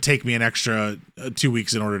 and it's going to take me an extra 2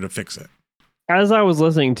 weeks in order to fix it. As I was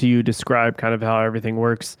listening to you describe kind of how everything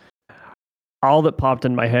works, all that popped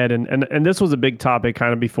in my head, and this was a big topic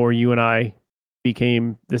kind of before you and I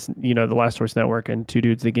became this, the Last Horse Network and Two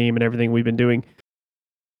Dudes the Game and everything we've been doing.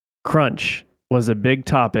 Crunch was a big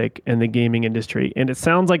topic in the gaming industry. And it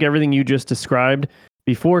sounds like everything you just described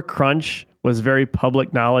before crunch was very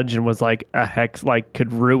public knowledge and was like a hex, like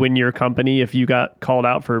could ruin your company if you got called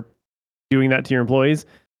out for doing that to your employees.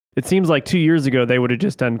 It seems like 2 years ago they would have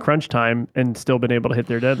just done crunch time and still been able to hit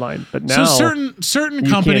their deadline. But now, so certain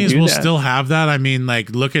companies will still have that. I mean, like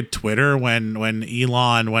look at Twitter when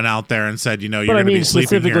Elon went out there and said, you're going to be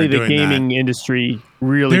sleeping here and doing that. Specifically, the gaming industry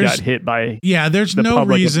really got hit by there's the no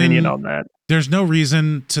public reason opinion on that. There's no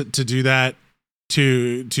reason to do that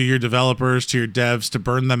to your developers, to your devs, to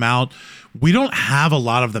burn them out. We don't have a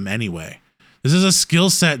lot of them anyway. This is a skill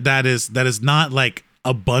set that is not like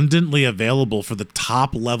abundantly available for the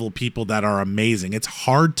top level people that are amazing. It's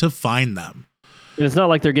hard to find them. And it's not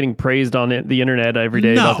like they're getting praised on the internet every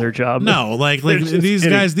day about their job. No, like these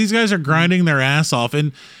guys are grinding their ass off,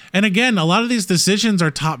 and And again, a lot of these decisions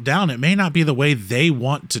are top down. It may not be the way they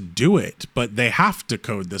want to do it, but they have to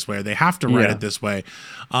code this way. Or they have to write it this way.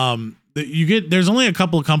 There's only a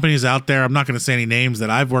couple of companies out there, I'm not going to say any names, that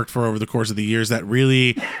I've worked for over the course of the years that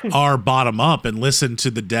really are bottom up and listen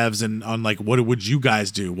to the devs and on like, what would you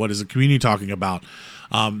guys do? What is the community talking about?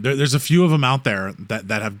 There's a few of them out there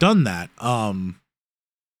that have done that.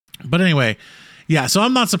 But anyway, yeah, so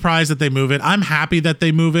I'm not surprised that they move it. I'm happy that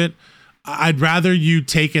they move it. I'd rather you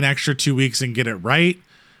take an extra 2 weeks and get it right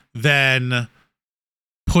than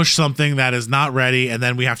push something that is not ready and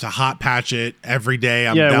then we have to hot patch it every day.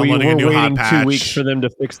 I'm downloading a new hot patch. 2 weeks for them to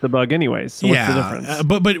fix the bug anyways. So what's the difference?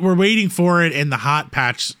 But we're waiting for it in the hot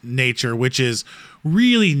patch nature, which is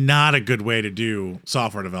really not a good way to do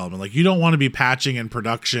software development. Like, you don't want to be patching in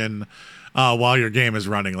production while your game is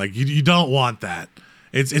running. Like, you don't want that.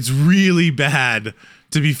 It's really bad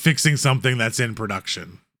to be fixing something that's in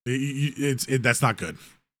production. That's not good.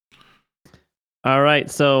 All right,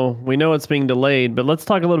 so we know it's being delayed, but let's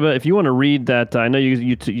talk a little bit. If you want to read that, I know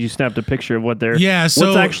you snapped a picture of what they're. Yeah, so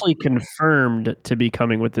what's actually confirmed to be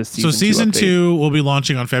coming with this season. So season 2 will be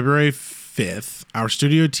launching on February 5th. Our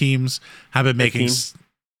studio teams have been making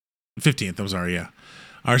 15th. I'm sorry, yeah.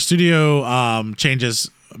 Our studio changes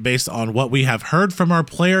based on what we have heard from our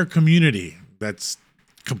player community. That's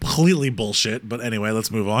completely bullshit, but anyway, let's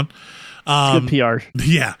move on. Good PR.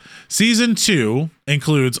 Yeah. Season 2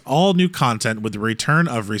 includes all new content with the return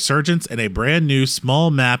of Resurgence and a brand new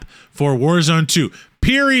small map for Warzone 2.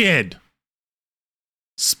 Period.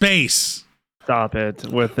 Space. Stop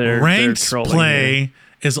it with their ranked play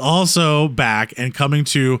is also back and coming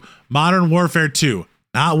to Modern Warfare 2.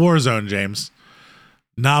 Not Warzone, James.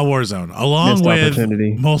 Not Warzone. Along with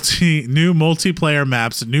new multiplayer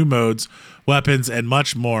maps, new modes, weapons, and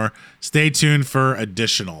much more. Stay tuned for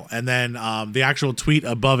additional. And then the actual tweet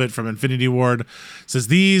above it from Infinity Ward says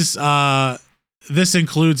this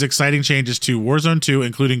includes exciting changes to Warzone 2,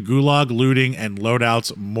 including gulag, looting, and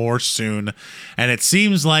loadouts more soon. And it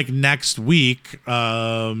seems like next week,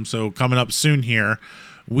 so coming up soon here,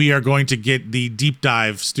 we are going to get the deep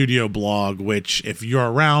dive studio blog, which if you're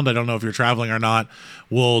around, I don't know if you're traveling or not,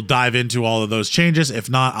 we'll dive into all of those changes. If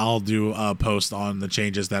not, I'll do a post on the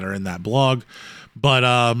changes that are in that blog. But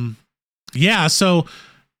yeah, so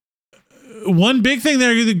one big thing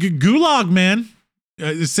there, the gulag, man.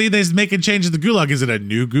 See, they're making changes to the gulag. Is it a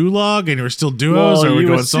new gulag and we're still duos, or are we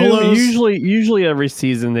going solos? Usually every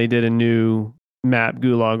season they did a new map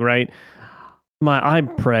gulag, right?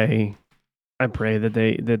 I pray that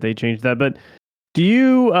they change that. But do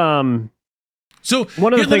you so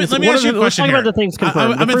one of the things? Let me ask you a question here. About the things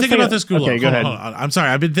confirmed. I've been thinking about this gulag. Okay, go ahead. Hold on. I'm sorry.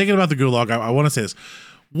 I've been thinking about the gulag. I want to say this.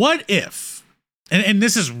 What if, and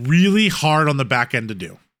this is really hard on the back end to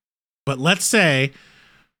do, but let's say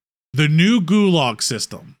the new gulag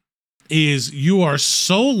system is you are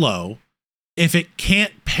so low if it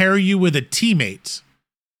can't pair you with a teammate,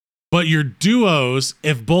 but your duos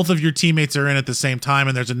if both of your teammates are in at the same time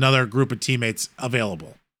and there's another group of teammates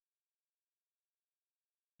available.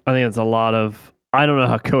 I think it's a lot of, I don't know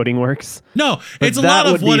how coding works. No, it's a lot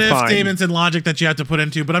of what if statements and logic that you have to put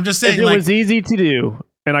into, but I'm just saying, if it was easy to do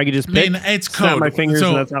and I could just it's code. Snap my fingers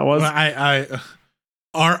and that's how it was.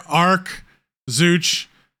 Our Ark, Zooch,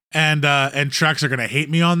 and Trex are gonna hate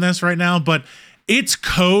me on this right now, but it's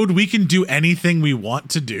code. We can do anything we want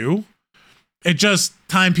to do. It just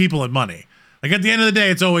time, people, and money. Like at the end of the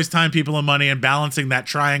day, it's always time, people, and money, and balancing that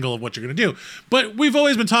triangle of what you're going to do. But we've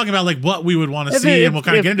always been talking about like what we would want to see, and we'll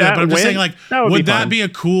kind of get into that. But I'm just saying, like, would that be a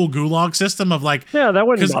cool gulag system of like, yeah, that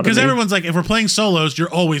wouldn't because everyone's like, if we're playing solos,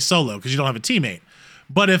 you're always solo because you don't have a teammate.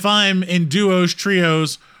 But if I'm in duos,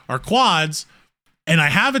 trios, or quads, and I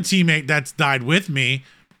have a teammate that's died with me,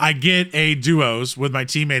 I get a duos with my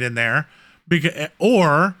teammate in there,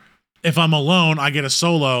 or if I'm alone, I get a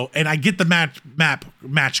solo and I get the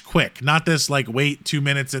match quick. Not this like wait 2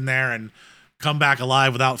 minutes in there and come back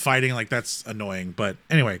alive without fighting. Like that's annoying. But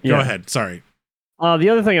anyway, go ahead. Sorry. The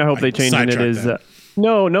other thing I hope they change in it is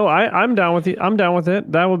no, I'm down with it. I'm down with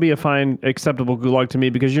it. That would be a fine, acceptable gulag to me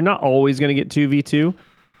because you're not always going to get 2v2.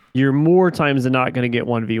 You're more times than not going to get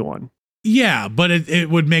 1v1. Yeah, but it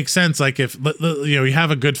would make sense. Like if you have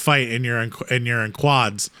a good fight and you're in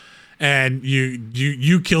quads. And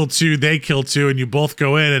you kill two, they kill two, and you both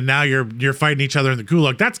go in, and now you're fighting each other in the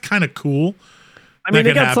gulag. That's kind of cool. I mean,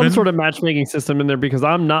 they got some sort of matchmaking system in there because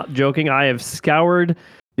I'm not joking. I have scoured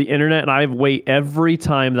the internet, and I wait every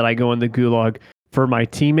time that I go in the gulag for my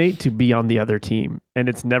teammate to be on the other team, and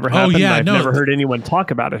it's never happened. I've never heard anyone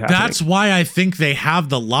talk about it happening. That's why I think they have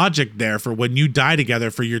the logic there for when you die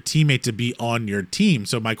together for your teammate to be on your team.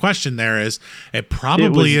 So my question there is, it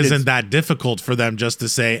probably isn't that difficult for them just to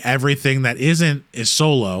say everything that isn't is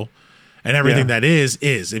solo and everything that is,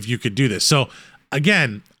 if you could do this. So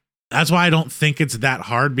again, that's why I don't think it's that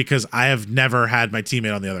hard, because I have never had my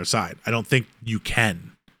teammate on the other side. I don't think you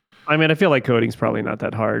can. I mean, I feel like coding's probably not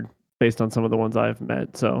that hard based on some of the ones I've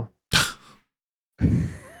met. So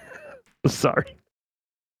sorry.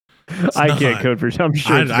 I can't code for sure. I'm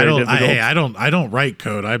sure I don't write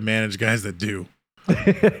code. I manage guys that do.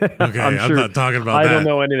 Okay, I'm not talking about that. I don't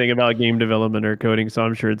know anything about game development or coding, so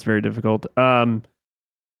I'm sure it's very difficult. But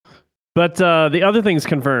the other thing's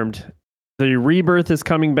confirmed. The Rebirth is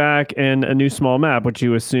coming back and a new small map, which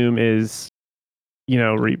you assume is,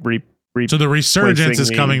 so the Resurgence is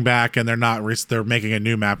coming back, and they're making a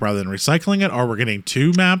new map rather than recycling it, or we're getting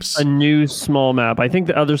two maps? A new small map. I think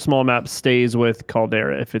the other small map stays with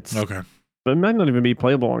Caldera if it's okay. But it might not even be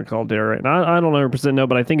playable on Caldera. And I don't 100% know,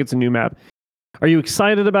 but I think it's a new map. Are you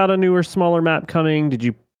excited about a newer, smaller map coming?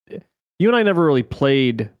 You and I never really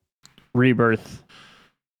played Rebirth.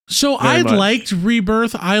 So I liked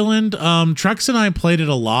Rebirth Island. Trex and I played it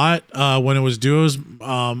a lot when it was duos.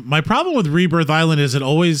 My problem with Rebirth Island is it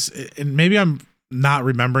always, and maybe I'm not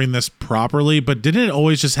remembering this properly, but didn't it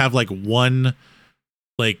always just have like one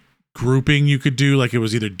like grouping you could do? Like it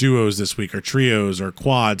was either duos this week or trios or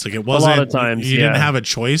quads. Like it wasn't. A lot of times, you didn't have a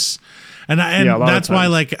choice, and that's why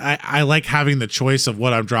like I like having the choice of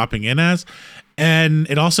what I'm dropping in as, and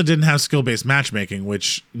it also didn't have skill based matchmaking,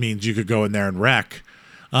 which means you could go in there and wreck.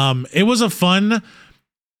 It was a fun,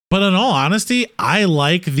 but in all honesty, I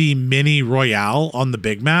like the mini royale on the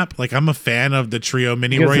big map. Like I'm a fan of the trio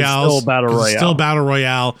mini royales. It's still battle royale. It's still battle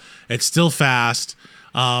royale. It's still fast.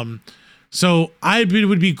 So it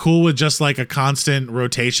would be cool with just like a constant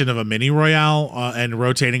rotation of a mini royale and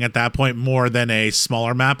rotating at that point more than a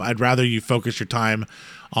smaller map. I'd rather you focus your time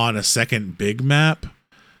on a second big map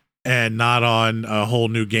and not on a whole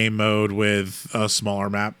new game mode with a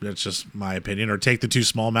smaller map. That's just my opinion. Or take the two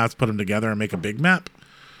small maps, put them together, and make a big map.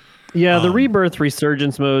 Yeah, the Rebirth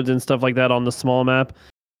Resurgence modes and stuff like that on the small map,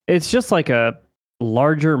 it's just like a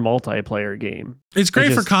larger multiplayer game. It's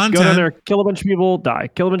great for content. Go down there, kill a bunch of people, die.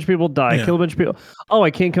 Kill a bunch of people, die. Kill a bunch of people. Oh,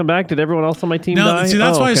 I can't come back. Did everyone else on my team die? See,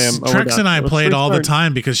 that's why Trex and I played all the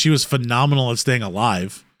time, because she was phenomenal at staying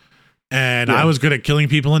alive. And I was good at killing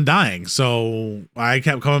people and dying. So I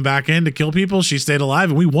kept coming back in to kill people. She stayed alive,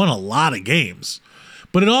 and we won a lot of games.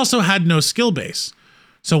 But it also had no skill base.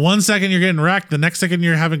 So 1 second you're getting wrecked, the next second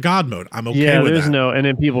you're having God mode. I'm okay with that. Yeah, there's and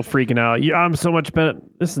then people freaking out. I'm so much better.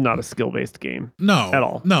 This is not a skill-based game. No. At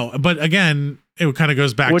all. No, but again, it kind of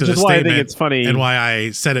goes back to the statement. Which is why I think it's funny. And why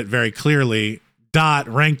I said it very clearly.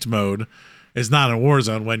 Ranked mode is not a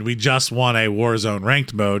Warzone, when we just want a Warzone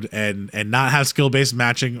ranked mode and not have skill-based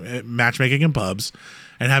matchmaking in pubs,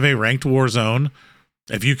 and have a ranked Warzone.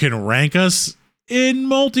 If you can rank us in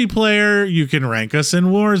multiplayer, you can rank us in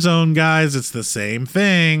Warzone, guys. It's the same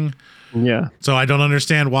thing. Yeah. So I don't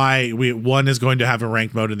understand why one is going to have a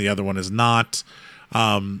ranked mode and the other one is not.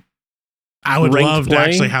 I would love to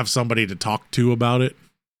actually have somebody to talk to about it.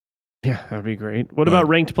 Yeah, that'd be great. What about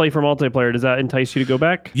ranked play for multiplayer? Does that entice you to go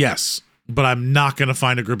back? Yes. But I'm not going to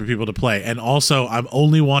find a group of people to play. And also, I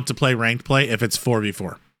only want to play ranked play if it's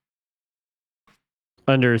 4v4.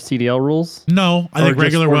 Under CDL rules? No, I think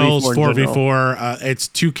regular rules, 4v4. It's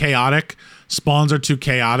too chaotic. Spawns are too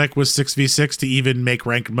chaotic with 6v6 to even make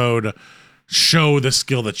ranked mode show the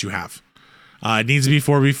skill that you have. It needs to be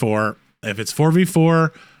 4v4. If it's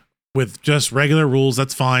 4v4 with just regular rules,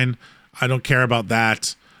 that's fine. I don't care about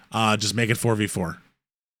that. Just make it 4v4.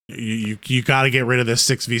 You got to get rid of this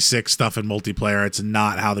 6v6 stuff in multiplayer. It's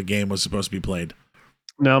not how the game was supposed to be played.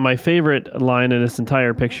 Now, my favorite line in this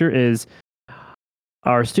entire picture is,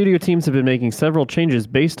 our studio teams have been making several changes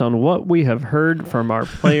based on what we have heard from our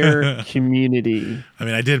player community. I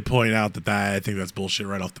mean, I did point out that I think that's bullshit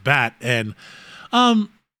right off the bat. And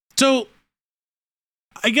so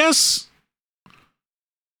I guess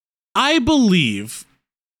I believe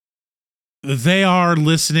they are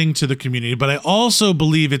listening to the community, but I also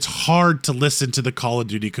believe it's hard to listen to the Call of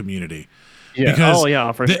Duty community. Yeah. Because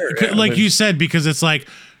for sure. Yeah, like you said, because it's like,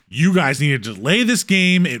 you guys need to delay this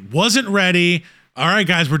game. It wasn't ready. All right,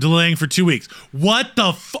 guys, we're delaying for 2 weeks. What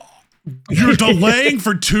the You're delaying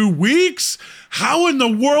for 2 weeks? How in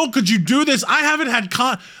the world could you do this? I haven't had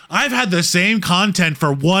I've had the same content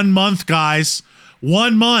for 1 month, guys.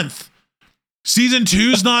 1 month. Season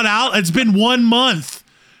 2's not out. It's been 1 month.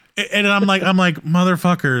 And I'm like,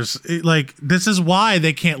 motherfuckers, like, this is why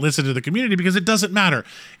they can't listen to the community, because it doesn't matter.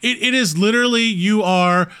 It is literally, you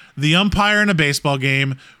are the umpire in a baseball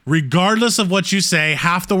game. Regardless of what you say,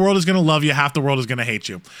 half the world is going to love you, half the world is going to hate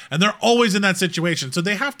you. And they're always in that situation. So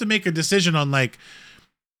they have to make a decision on, like,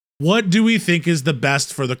 what do we think is the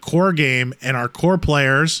best for the core game and our core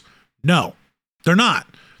players? No, they're not.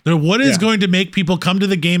 They're what is going to make people come to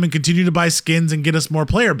the game and continue to buy skins and get us more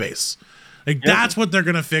player base. Like, that's what they're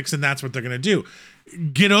going to fix, and that's what they're going to do.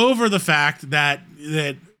 Get over the fact that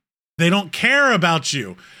they don't care about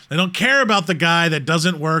you. They don't care about the guy that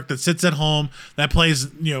doesn't work, that sits at home, that plays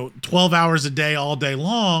 12 hours a day all day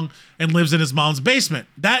long and lives in his mom's basement.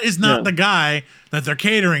 That is not the guy that they're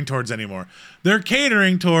catering towards anymore. They're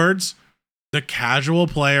catering towards the casual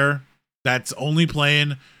player that's only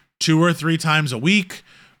playing 2 or 3 times a week,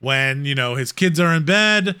 when, his kids are in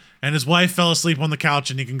bed and his wife fell asleep on the couch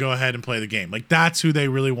and he can go ahead and play the game. Like, that's who they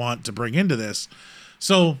really want to bring into this.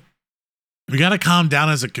 So we got to calm down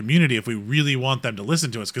as a community if we really want them to listen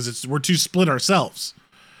to us, because we're too split ourselves.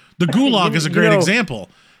 The gulag is a great example.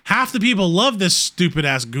 Half the people love this stupid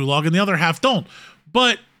ass gulag and the other half don't.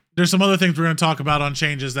 But there's some other things we're going to talk about on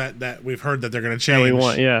changes that we've heard that they're going to change. Yeah, we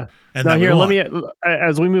want, And now here, let me,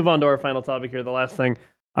 as we move on to our final topic here, the last thing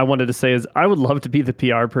I wanted to say is I would love to be the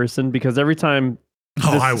PR person, because every time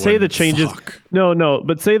say the changes,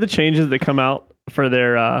 but say the changes that come out for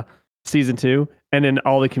their season 2, and then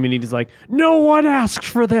all the community's like, no one asked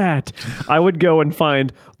for that. I would go and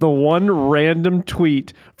find the one random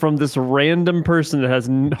tweet from this random person that has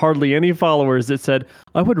hardly any followers that said,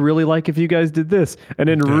 I would really like if you guys did this, and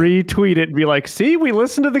then retweet it and be like, see, we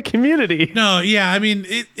listen to the community. No, yeah, I mean,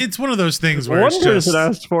 it's one of those things where one person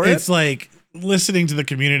asked for it. It's like, listening to the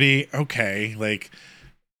community, okay, like,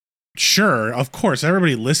 sure, of course,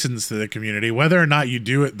 everybody listens to the community. Whether or not you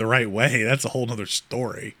do it the right way, that's a whole nother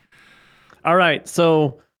story. All right,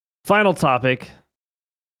 so final topic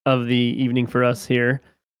of the evening for us here.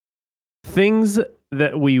 Things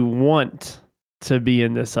that we want to be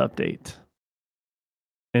in this update.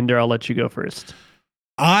 Ender, I'll let you go first.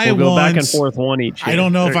 We'll go back and forth one each. I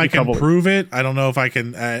don't know if I can prove it. I don't know if I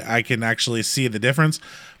can actually see the difference.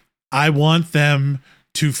 I want them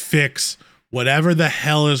to fix whatever the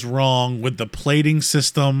hell is wrong with the plating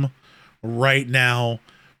system right now,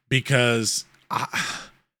 because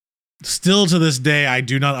still to this day, I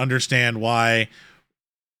do not understand why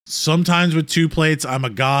sometimes with 2 plates, I'm a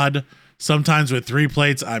god. Sometimes with 3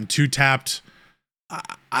 plates, I'm 2 tapped.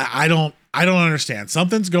 I don't understand.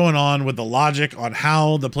 Something's going on with the logic on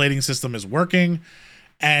how the plating system is working.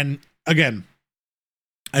 And again,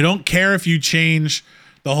 I don't care if you change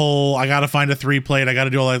the whole, I got to find a 3 plate. I got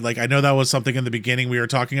to do all that. Like, I know that was something in the beginning we were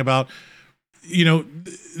talking about.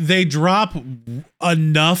 They drop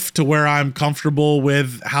enough to where I'm comfortable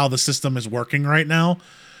with how the system is working right now.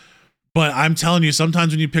 But I'm telling you,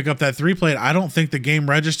 sometimes when you pick up that 3 plate, I don't think the game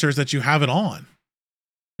registers that you have it on.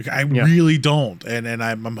 Like, I really don't. And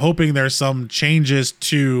I'm hoping there's some changes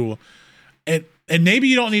to it. And maybe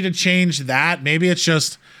you don't need to change that. Maybe it's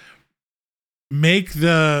just make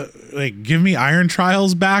give me iron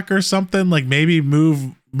trials back or something. Like, maybe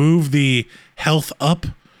move the health up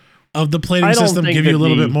of the plating system, give you a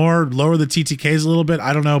little bit more, lower the TTKs a little bit.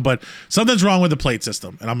 I don't know, but something's wrong with the plate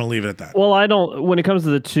system, and I'm gonna leave it at that. Well, I don't. When it comes to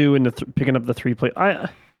the 2 and picking up the 3 plate,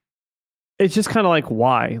 it's just kind of like,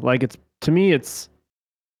 why? Like, to me,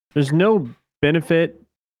 there's no benefit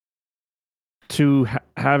to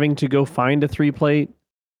having to go find a 3 plate.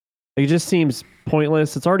 It just seems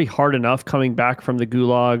pointless. It's already hard enough coming back from the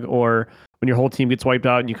gulag, or when your whole team gets wiped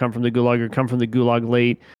out and you come from the gulag, or come from the gulag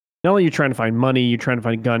late. Not only are you trying to find money, you're trying to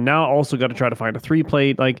find a gun. Now also got to try to find a 3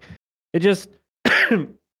 plate. Like, it just it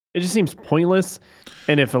just seems pointless.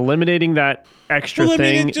 And if eliminating that extra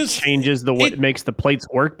thing changes it makes the plates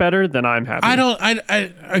work better, then I'm happy. I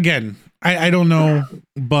don't know,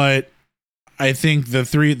 but I think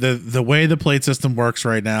the way the plate system works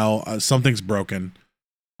right now, something's broken.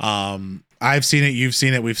 I've seen it. You've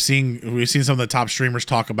seen it. We've seen some of the top streamers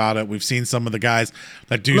talk about it. We've seen some of the guys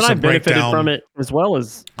that do some breakdown from it as well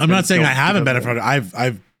as. I'm not saying I haven't benefited from it.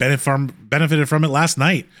 I've benefited from it last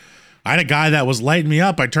night. I had a guy that was lighting me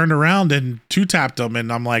up. I turned around and 2-tapped him,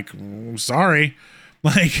 and I'm like, sorry,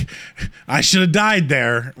 like, I should have died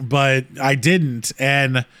there, but I didn't.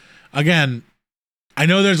 And again, I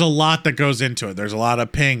know there's a lot that goes into it. There's a lot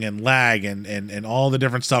of ping and lag and all the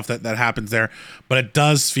different stuff that happens there. But it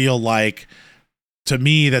does feel like, to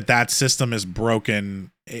me, that system is broken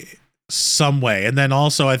some way. And then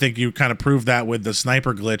also, I think you kind of proved that with the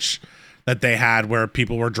sniper glitch that they had, where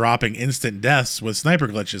people were dropping instant deaths with sniper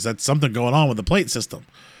glitches. That's something going on with the plate system.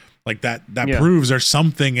 Like that Yeah. proves there's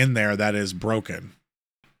something in there that is broken.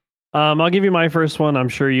 I'll give you my first one. I'm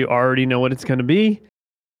sure you already know what it's going to be.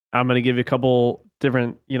 I'm going to give you a couple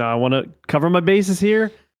different, I want to cover my bases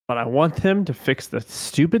here, but I want them to fix the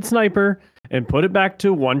stupid sniper and put it back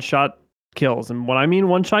to one-shot kills. And what I mean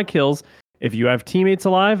one-shot kills, if you have teammates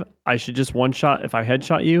alive, I should just one-shot. If I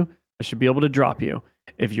headshot you, I should be able to drop you.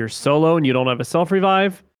 If you're solo and you don't have a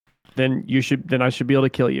self-revive, then I should be able to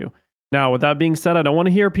kill you. Now, with that being said, I don't want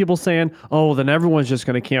to hear people saying, oh, then everyone's just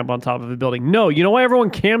going to camp on top of the building. No, you know why everyone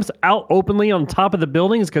camps out openly on top of the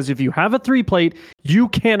building is because if you have a 3-plate, you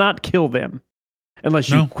cannot kill them unless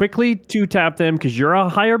you quickly 2-tap them because you're a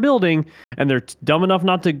higher building and they're dumb enough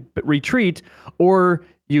not to retreat, or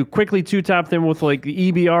you quickly 2-tap them with like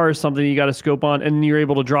the EBR or something you got to scope on, and you're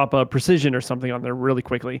able to drop a precision or something on there really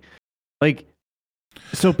quickly. Like,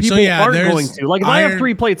 so people aren't going to. Like, if I have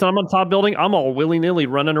 3 plates and I'm on top building, I'm all willy-nilly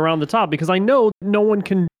running around the top because I know no one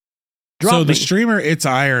can drop So the me. streamer It's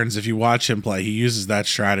Irons, if you watch him play, he uses that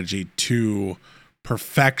strategy to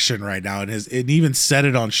perfection right now. And even said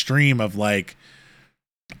it on stream of like,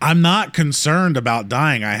 I'm not concerned about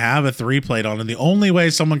dying. I have a 3-plate on, and the only way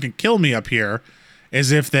someone can kill me up here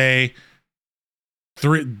is if they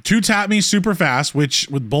 2-tap me super fast, which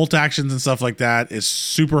with bolt actions and stuff like that is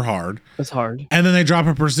super hard. It's hard. And then they drop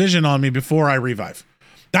a precision on me before I revive.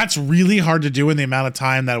 That's really hard to do in the amount of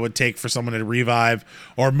time that it would take for someone to revive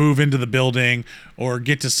or move into the building or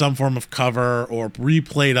get to some form of cover or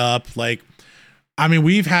replate up. Like, I mean,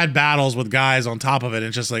 we've had battles with guys on top of it, and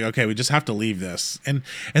it's just like, okay, we just have to leave this. And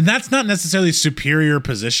that's not necessarily superior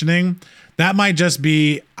positioning. That might just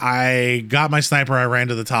be, I got my sniper, I ran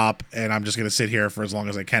to the top, and I'm just going to sit here for as long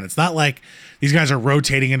as I can. It's not like these guys are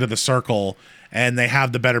rotating into the circle and they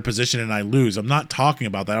have the better position and I lose. I'm not talking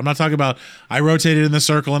about that. I'm not talking about I rotated in the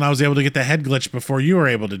circle and I was able to get the head glitch before you were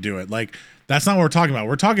able to do it. Like, that's not what we're talking about.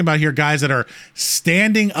 We're talking about here guys that are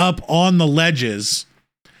standing up on the ledges,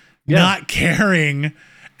 not caring.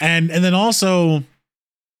 And then also,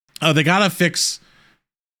 they got to fix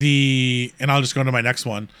and I'll just go into my next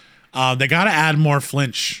one. They got to add more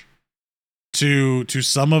flinch to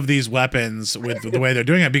some of these weapons with the way they're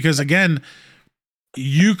doing it, because again,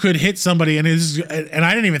 you could hit somebody, and I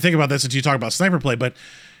didn't even think about this until you talk about sniper play, but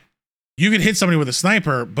you could hit somebody with a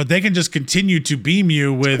sniper, but they can just continue to beam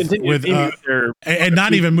you and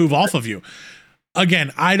not even move off of you.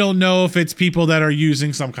 Again, I don't know if it's people that are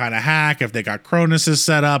using some kind of hack, if they got Cronus's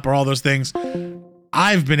set up or all those things.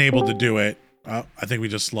 I've been able to do it. I think we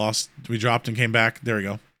just lost. We dropped and came back. There we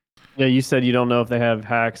go. Yeah, you said you don't know if they have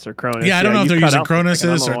hacks or Cronus. Yeah, I don't know if they're using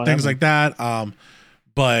Cronus's or things like that.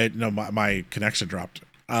 But no, my connection dropped.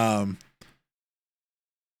 But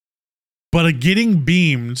getting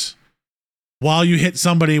beamed while you hit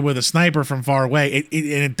somebody with a sniper from far away,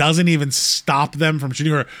 it doesn't even stop them from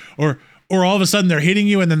shooting, or all of a sudden they're hitting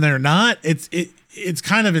you and then they're not. It's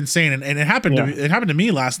kind of insane, and it happened to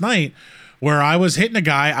me last night where I was hitting a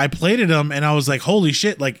guy, I plated him, and I was like, holy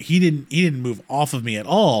shit! Like he didn't move off of me at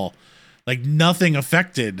all. Like nothing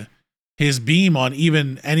affected his beam on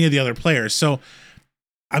even any of the other players. So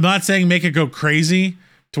I'm not saying make it go crazy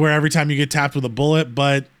to where every time you get tapped with a bullet,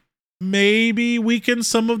 but maybe weaken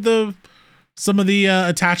some of the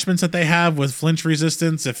attachments that they have with flinch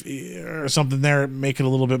resistance, or something there, make it a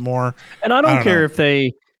little bit more. And I don't care if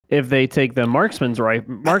they take the marksman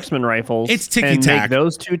rifles, it's ticky and tack. Make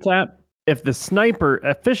those 2-tap. If the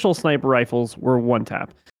official sniper rifles were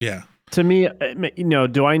 1-tap, yeah. To me,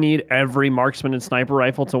 do I need every marksman and sniper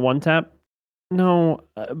rifle to 1-tap? No,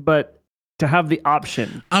 but to have the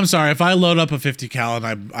option. I'm sorry, if I load up a 50 cal and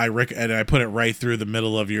I put it right through the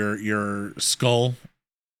middle of your skull,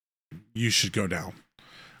 you should go down.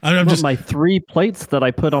 I'm just my 3 plates that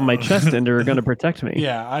I put on my chest ender are going to protect me.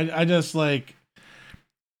 Yeah, I just like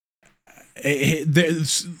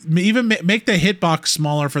even make the hitbox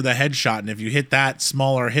smaller for the headshot, and if you hit that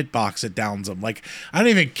smaller hitbox, it downs them. Like, I don't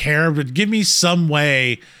even care, but give me some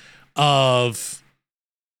way of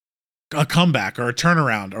a comeback or a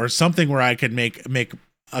turnaround or something where I could make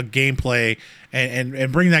a gameplay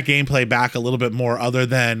and bring that gameplay back a little bit more, other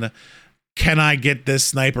than, can I get this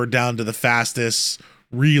sniper down to the fastest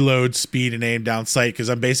reload speed and aim down sight? Because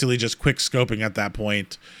I'm basically just quick scoping at that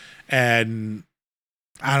point. And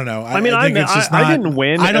I don't know. I think it's just not, I didn't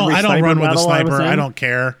win. I don't run with a sniper. I don't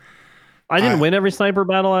care. I didn't win every sniper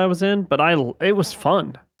battle I was in, but it was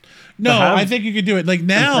fun. No, I think you could do it. Like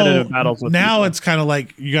now it's kind of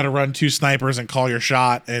like you got to run 2 snipers and call your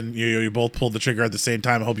shot, and you both pull the trigger at the same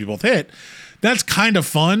time. I hope you both hit. That's kind of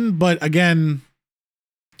fun, but again,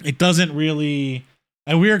 it doesn't really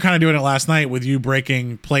And we were kind of doing it last night with you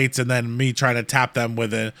breaking plates and then me trying to tap them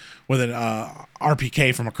with an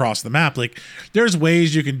RPK from across the map. Like, there's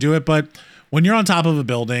ways you can do it, but when you're on top of a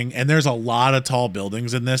building, and there's a lot of tall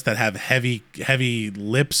buildings in this that have heavy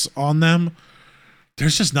lips on them,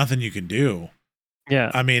 there's just nothing you can do.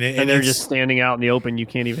 Yeah. I mean, and they're just standing out in the open. You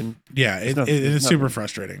can't even. Yeah, it's super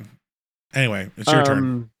frustrating. Anyway, it's your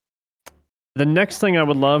turn. The next thing I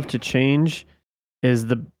would love to change is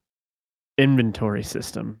the inventory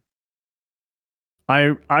system.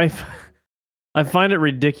 I find it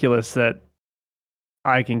ridiculous that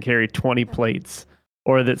I can carry 20 plates,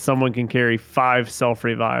 or that someone can carry 5 self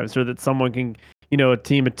revives, or that someone can, a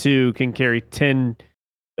team of 2 can carry 10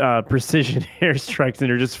 precision airstrikes, and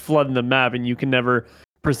they're just flooding the map, and you can never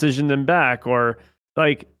precision them back, or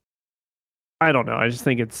like, I don't know. I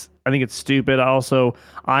think it's stupid.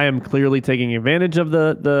 I am clearly taking advantage of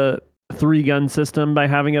the 3-gun system by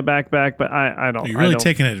having a backpack, but I don't. Are you really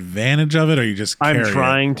taking advantage of it, or you just carry I'm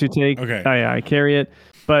trying to take. Okay. I carry it,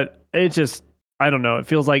 but it just, I don't know. It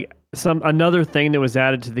feels like another thing that was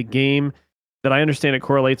added to the game that I understand it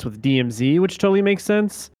correlates with DMZ, which totally makes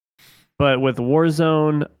sense. But with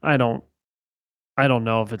Warzone, I don't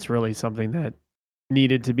know if it's really something that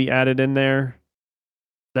needed to be added in there.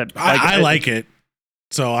 That I like it,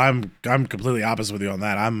 so I'm completely opposite with you on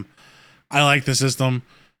that. I like the system.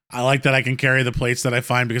 I like that I can carry the plates that I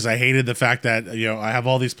find, because I hated the fact that I have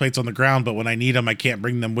all these plates on the ground, but when I need them, I can't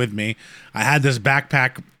bring them with me. I had this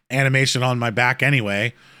backpack animation on my back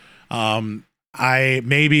anyway. I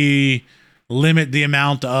maybe limit the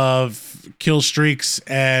amount of kill streaks,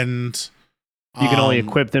 and you can only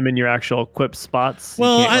equip them in your actual equip spots.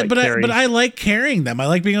 Well, but I like carrying them. I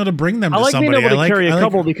like being able to bring them to somebody. I like being able to carry a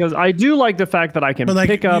couple, because I do like the fact that I can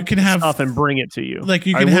pick up stuff and bring it to you. Like,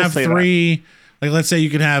 you can have 3. Like, let's say you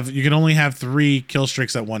can only have 3 kill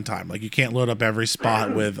streaks at one time. Like, you can't load up every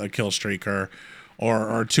spot with a kill streak or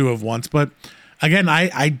 2 of once. But again,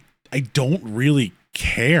 I don't really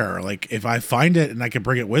care. Like, if I find it and I can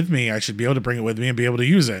bring it with me, I should be able to bring it with me and be able to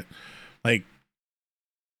use it. Like,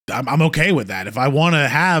 I'm okay with that. If I want to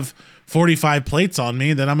have 45 plates on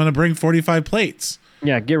me, then I'm going to bring 45 plates.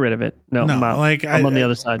 Yeah, get rid of it. No, I'm on the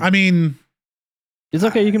other side. I mean, it's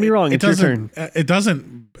okay. You can be wrong. It's your turn. It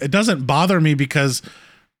doesn't bother me, because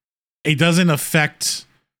it doesn't affect.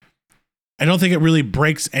 I don't think it really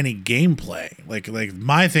breaks any gameplay. Like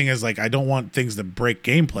my thing is, like, I don't want things to break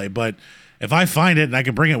gameplay, but if I find it and I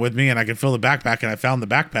can bring it with me and I can fill the backpack and I found the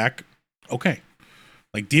backpack, okay,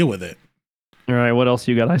 like, deal with it. All right, what else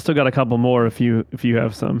you got? I still got a couple more if you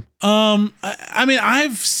have some. I mean,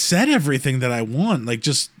 I've said everything that I want. Like,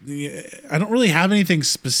 just, I don't really have anything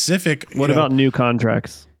specific. What about new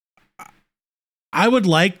contracts? I would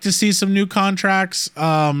like to see some new contracts.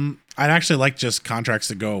 I'd actually like just contracts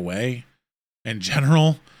to go away in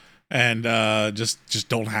general, and just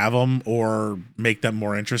don't have them, or make them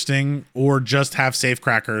more interesting, or just have safe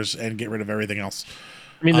crackers and get rid of everything else.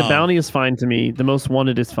 I mean, the bounty is fine to me. The most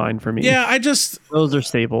wanted is fine for me. Yeah, those are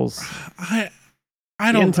staples. I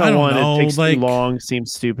don't know. It takes too long.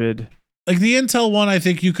 Seems stupid. Like, the intel one, I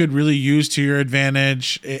think you could really use to your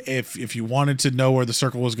advantage if you wanted to know where the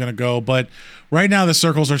circle was going to go. But right now, the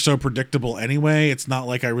circles are so predictable anyway. It's not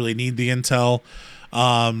like I really need the intel.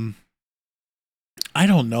 I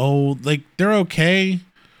don't know. Like, they're okay.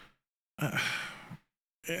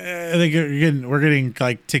 I think we're getting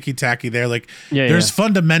like ticky tacky there. Like, there's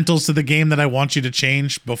fundamentals to the game that I want you to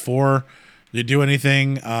change before you do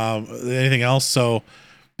anything else. So,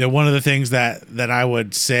 one of the things that I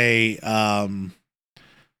would say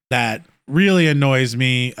that really annoys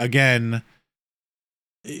me, again,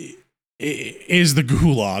 is the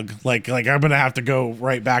gulag. Like I'm gonna have to go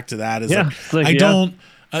right back to that.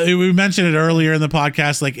 We mentioned it earlier in the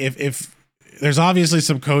podcast. Like, if there's obviously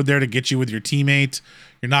some code there to get you with your teammate,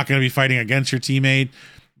 you're not going to be fighting against your teammate.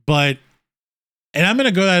 And I'm going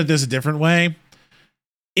to go at this a different way.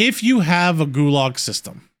 If you have a gulag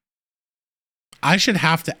system, I should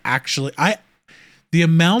have to the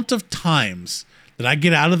amount of times that I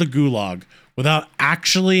get out of the gulag without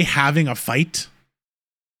actually having a fight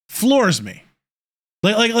floors me.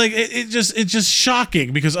 It's just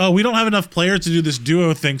shocking, because, we don't have enough players to do this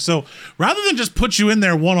duo thing. So rather than just put you in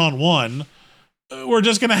there one-on-one, we're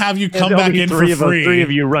just going to have you come back in for free. 3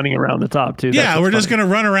 of you running around the top too. Yeah, we're just going to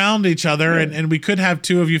run around each other, and we could have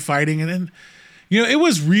 2 of you fighting. And then, it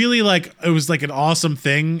was really it was like an awesome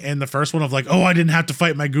thing in the first one of like, I didn't have to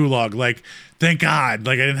fight my gulag. Like, thank God,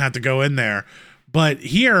 like, I didn't have to go in there. But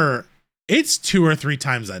here, it's 2 or 3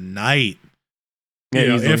 times a night,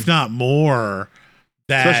 if not more.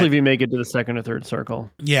 Especially if you make it to the second or third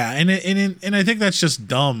circle. Yeah, and I think that's just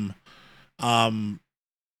dumb.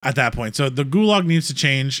 at that point. So the gulag needs to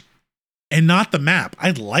change, and not the map.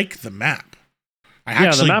 I like the map. I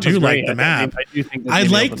actually do like the map. I do think I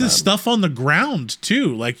like the stuff on the ground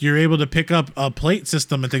too. Like you're able to pick up a plate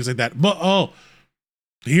system and things like that. But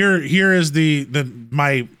here is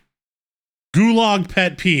my gulag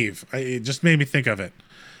pet peeve. It just made me think of it.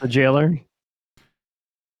 The jailer.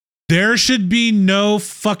 There should be no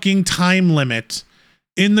fucking time limit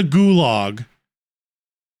in the gulag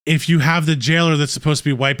if you have the jailer that's supposed to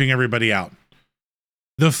be wiping everybody out.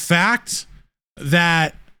 The fact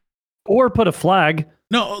that... Or put a flag.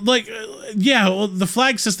 No, like, yeah, well, the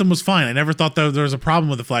flag system was fine. I never thought that there was a problem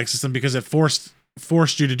with the flag system because it forced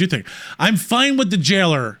you to do things. I'm fine with the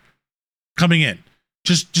jailer coming in.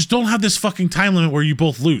 Just don't have this fucking time limit where you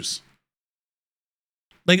both lose.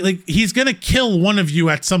 Like he's gonna kill one of you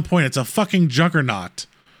at some point. It's a fucking juggernaut.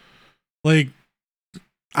 Like,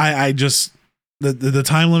 I just the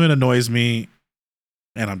time limit annoys me,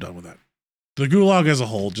 and I'm done with that. The gulag as a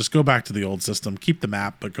whole, just go back to the old system. Keep the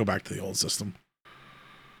map, but go back to the old system.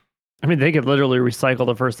 I mean, they could literally recycle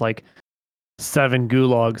the first 7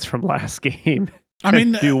 gulags from last game. I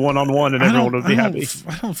mean, do 1-on-1 and everyone would be happy.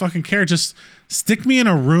 I don't fucking care. Just stick me in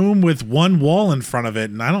a room with one wall in front of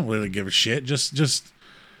it, and I don't really give a shit. Just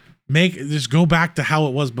go back to how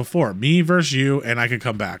it was before. Me versus you, and I could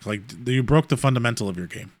come back. Like, you broke the fundamental of your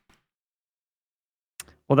game.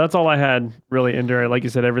 Well, that's all I had really in there. Like you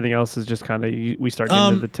said, everything else is just kind of we start getting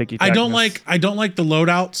into the ticky. I don't like the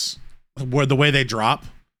loadouts where the way they drop.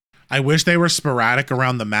 I wish they were sporadic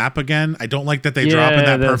around the map again. I don't like that they drop in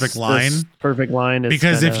that perfect line. Perfect line is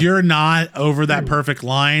because if you're not over that perfect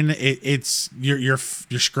line, you're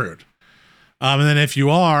screwed. And then if you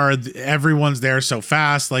are, everyone's there so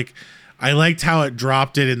fast. Like, I liked how it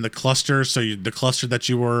dropped it in the cluster. So the cluster that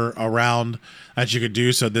you were around that you could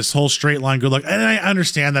do. So this whole straight line, good luck. And I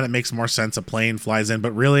understand that it makes more sense. A plane flies in,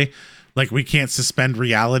 but really, like, we can't suspend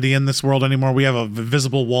reality in this world anymore. We have a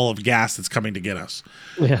visible wall of gas that's coming to get us.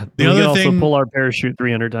 Yeah. We can also pull our parachute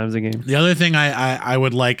 300 times a game. The other thing I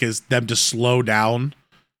would like is them to slow down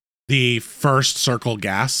the first circle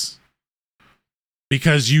gas,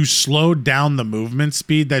 because you slowed down the movement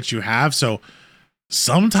speed that you have. So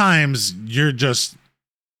sometimes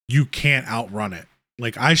you can't outrun it.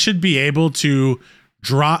 Like, I should be able to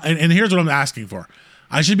draw. And here's what I'm asking for.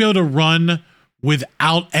 I should be able to run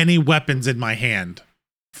without any weapons in my hand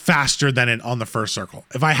faster than on the first circle.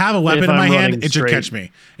 If I have a weapon in my hand, it should catch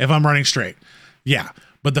me if I'm running straight. Yeah.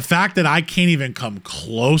 But the fact that I can't even come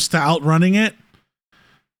close to outrunning it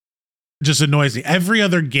just annoys me. Every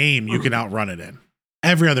other game you can outrun it in.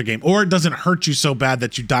 Every other game. Or it doesn't hurt you so bad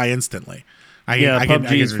that you die instantly.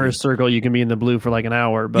 PUBG's first circle, you can be in the blue for like an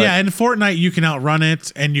hour. But yeah, in Fortnite, you can outrun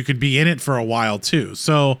it, and you could be in it for a while too.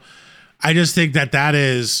 So I just think that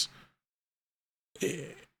is...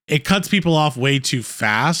 It cuts people off way too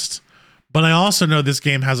fast, but I also know this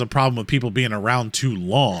game has a problem with people being around too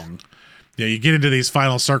long. You know, you get into these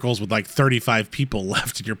final circles with like 35 people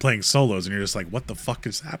left and you're playing solos and you're just like, what the fuck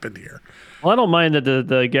has happened here? Well, I don't mind that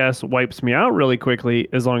the gas wipes me out really quickly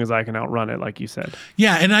as long as I can outrun it, like you said.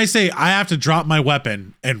 Yeah, and I say I have to drop my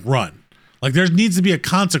weapon and run. Like, there needs to be a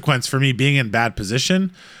consequence for me being in bad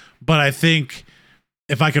position, but I think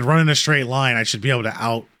if I could run in a straight line, I should be able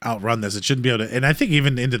to outrun this. It shouldn't be able to, and I think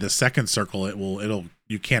even into the second circle,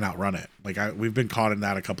 you can't outrun it. Like, we've been caught in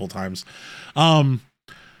that a couple times.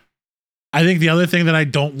 I think the other thing that I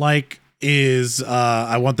don't like is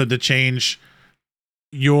I want them to change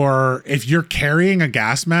if you're carrying a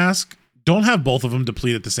gas mask, don't have both of them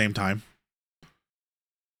deplete at the same time.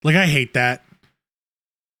 Like, I hate that.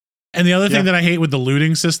 And the other thing that I hate with the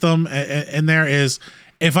looting system in there is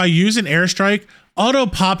if I use an airstrike,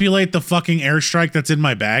 auto-populate the fucking airstrike that's in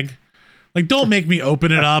my bag. Like, don't make me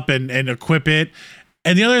open it up and equip it.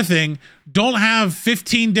 And the other thing, don't have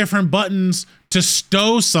 15 different buttons to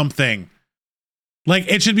stow something. Like,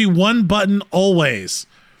 it should be one button always.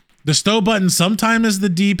 The stow button sometimes is the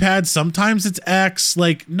D-pad, sometimes it's X.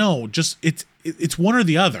 Like, no, just it's one or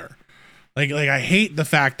the other. Like I hate the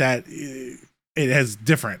fact that it has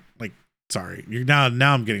different. Like, sorry, now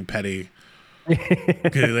I'm getting petty.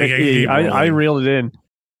 I reeled it in.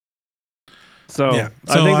 So, yeah.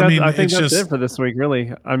 I think that's it for this week,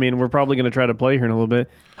 really. I mean, we're probably going to try to play here in a little bit.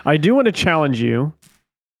 I do want to challenge you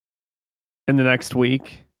in the next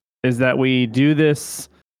week is that we do this.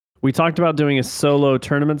 We talked about doing a solo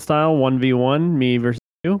tournament style 1v1, me versus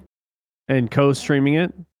you, and co-streaming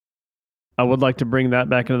it. I would like to bring that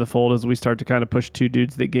back into the fold as we start to kind of push two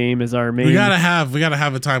dudes that game as our main. We gotta have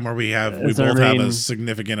a time where we both have a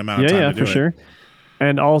significant amount of time to do it. Yeah, for sure.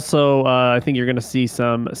 And also, I think you're going to see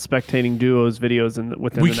some spectating duos videos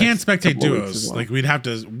within. We the can't next spectate couple of weeks as duos. well. Like we'd have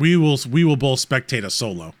to. We will both spectate a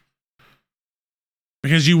solo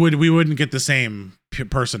because we wouldn't get the same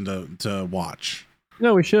person to watch.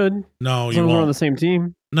 No, we should. No, As you long as we're on won't. the same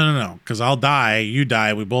team. No. Because I'll die. You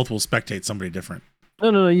die. We both will spectate somebody different.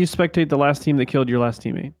 No. You spectate the last team that killed your last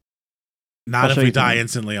teammate. Not I'll if we show die you.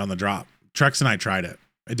 instantly on the drop. Trex and I tried it.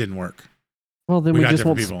 It didn't work. Well, then We we got just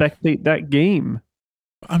won't different people. spectate that game.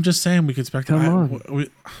 I'm just saying we could spectate. Come on.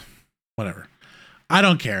 Whatever. I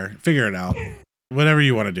don't care. Figure it out. Whatever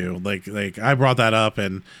you want to do. Like I brought that up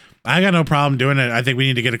and I got no problem doing it. I think we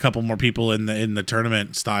need to get a couple more people in the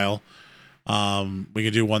tournament style. We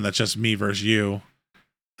could do one that's just me versus you,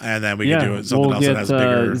 and then we could do something else that has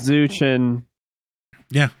bigger. Zooch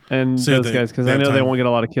and So those guys, because I know they won't get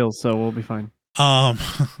a lot of kills, so we'll be fine.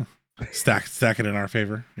 Stack it in our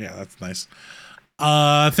favor. Yeah, that's nice.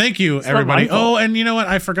 Thank you, It's everybody. not my fault. Oh, and you know what?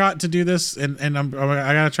 I forgot to do this, and I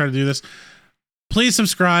gotta try to do this. Please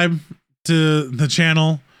subscribe to the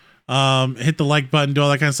channel. Hit the like button, do all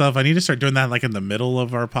that kind of stuff. I need to start doing that like in the middle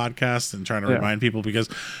of our podcast and trying to remind people, because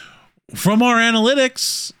from our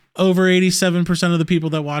analytics, over 87% of the people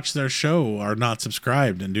that watch their show are not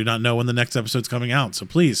subscribed and do not know when the next episode's coming out. So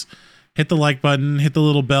please hit the like button, hit the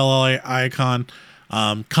little bell icon,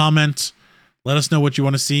 comment, let us know what you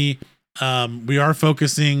want to see. We are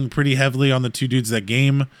focusing pretty heavily on the two dudes that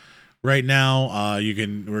game right now.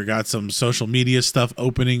 We got some social media stuff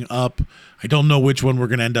opening up. I don't know which one we're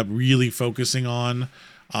going to end up really focusing on.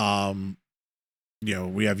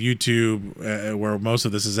 We have YouTube where most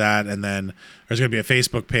of this is at, and then there's going to be a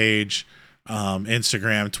Facebook page,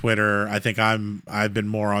 Instagram, Twitter. I think I've been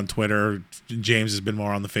more on Twitter. James has been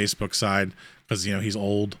more on the Facebook side because he's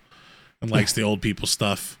old and likes the old people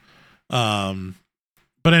stuff.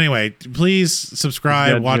 But anyway, please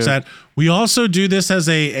subscribe, watch that. We also do this as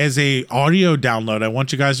a audio download. I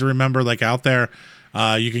want you guys to remember, like out there,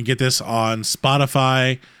 you can get this on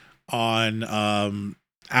Spotify, on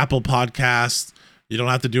Apple Podcasts. You don't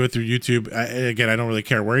have to do it through YouTube. Again, I don't really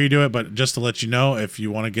care where you do it, but just to let you know, if you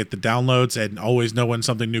want to get the downloads and always know when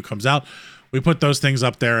something new comes out, we put those things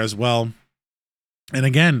up there as well. And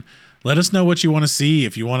again, let us know what you want to see.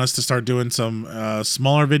 If you want us to start doing some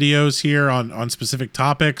smaller videos here on specific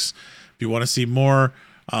topics, if you want to see more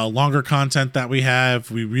longer content that we have,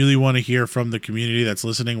 we really want to hear from the community that's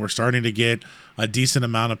listening. We're starting to get a decent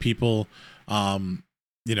amount of people,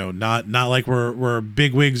 not like we're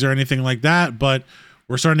big wigs or anything like that, but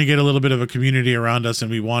we're starting to get a little bit of a community around us, and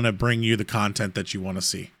we want to bring you the content that you want to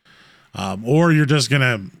see. Or you're just going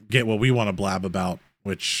to get what we want to blab about,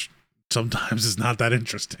 which sometimes is not that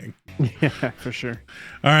interesting. Yeah, for sure.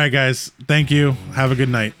 All right, guys. Thank you. Have a good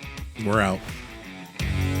night. We're out.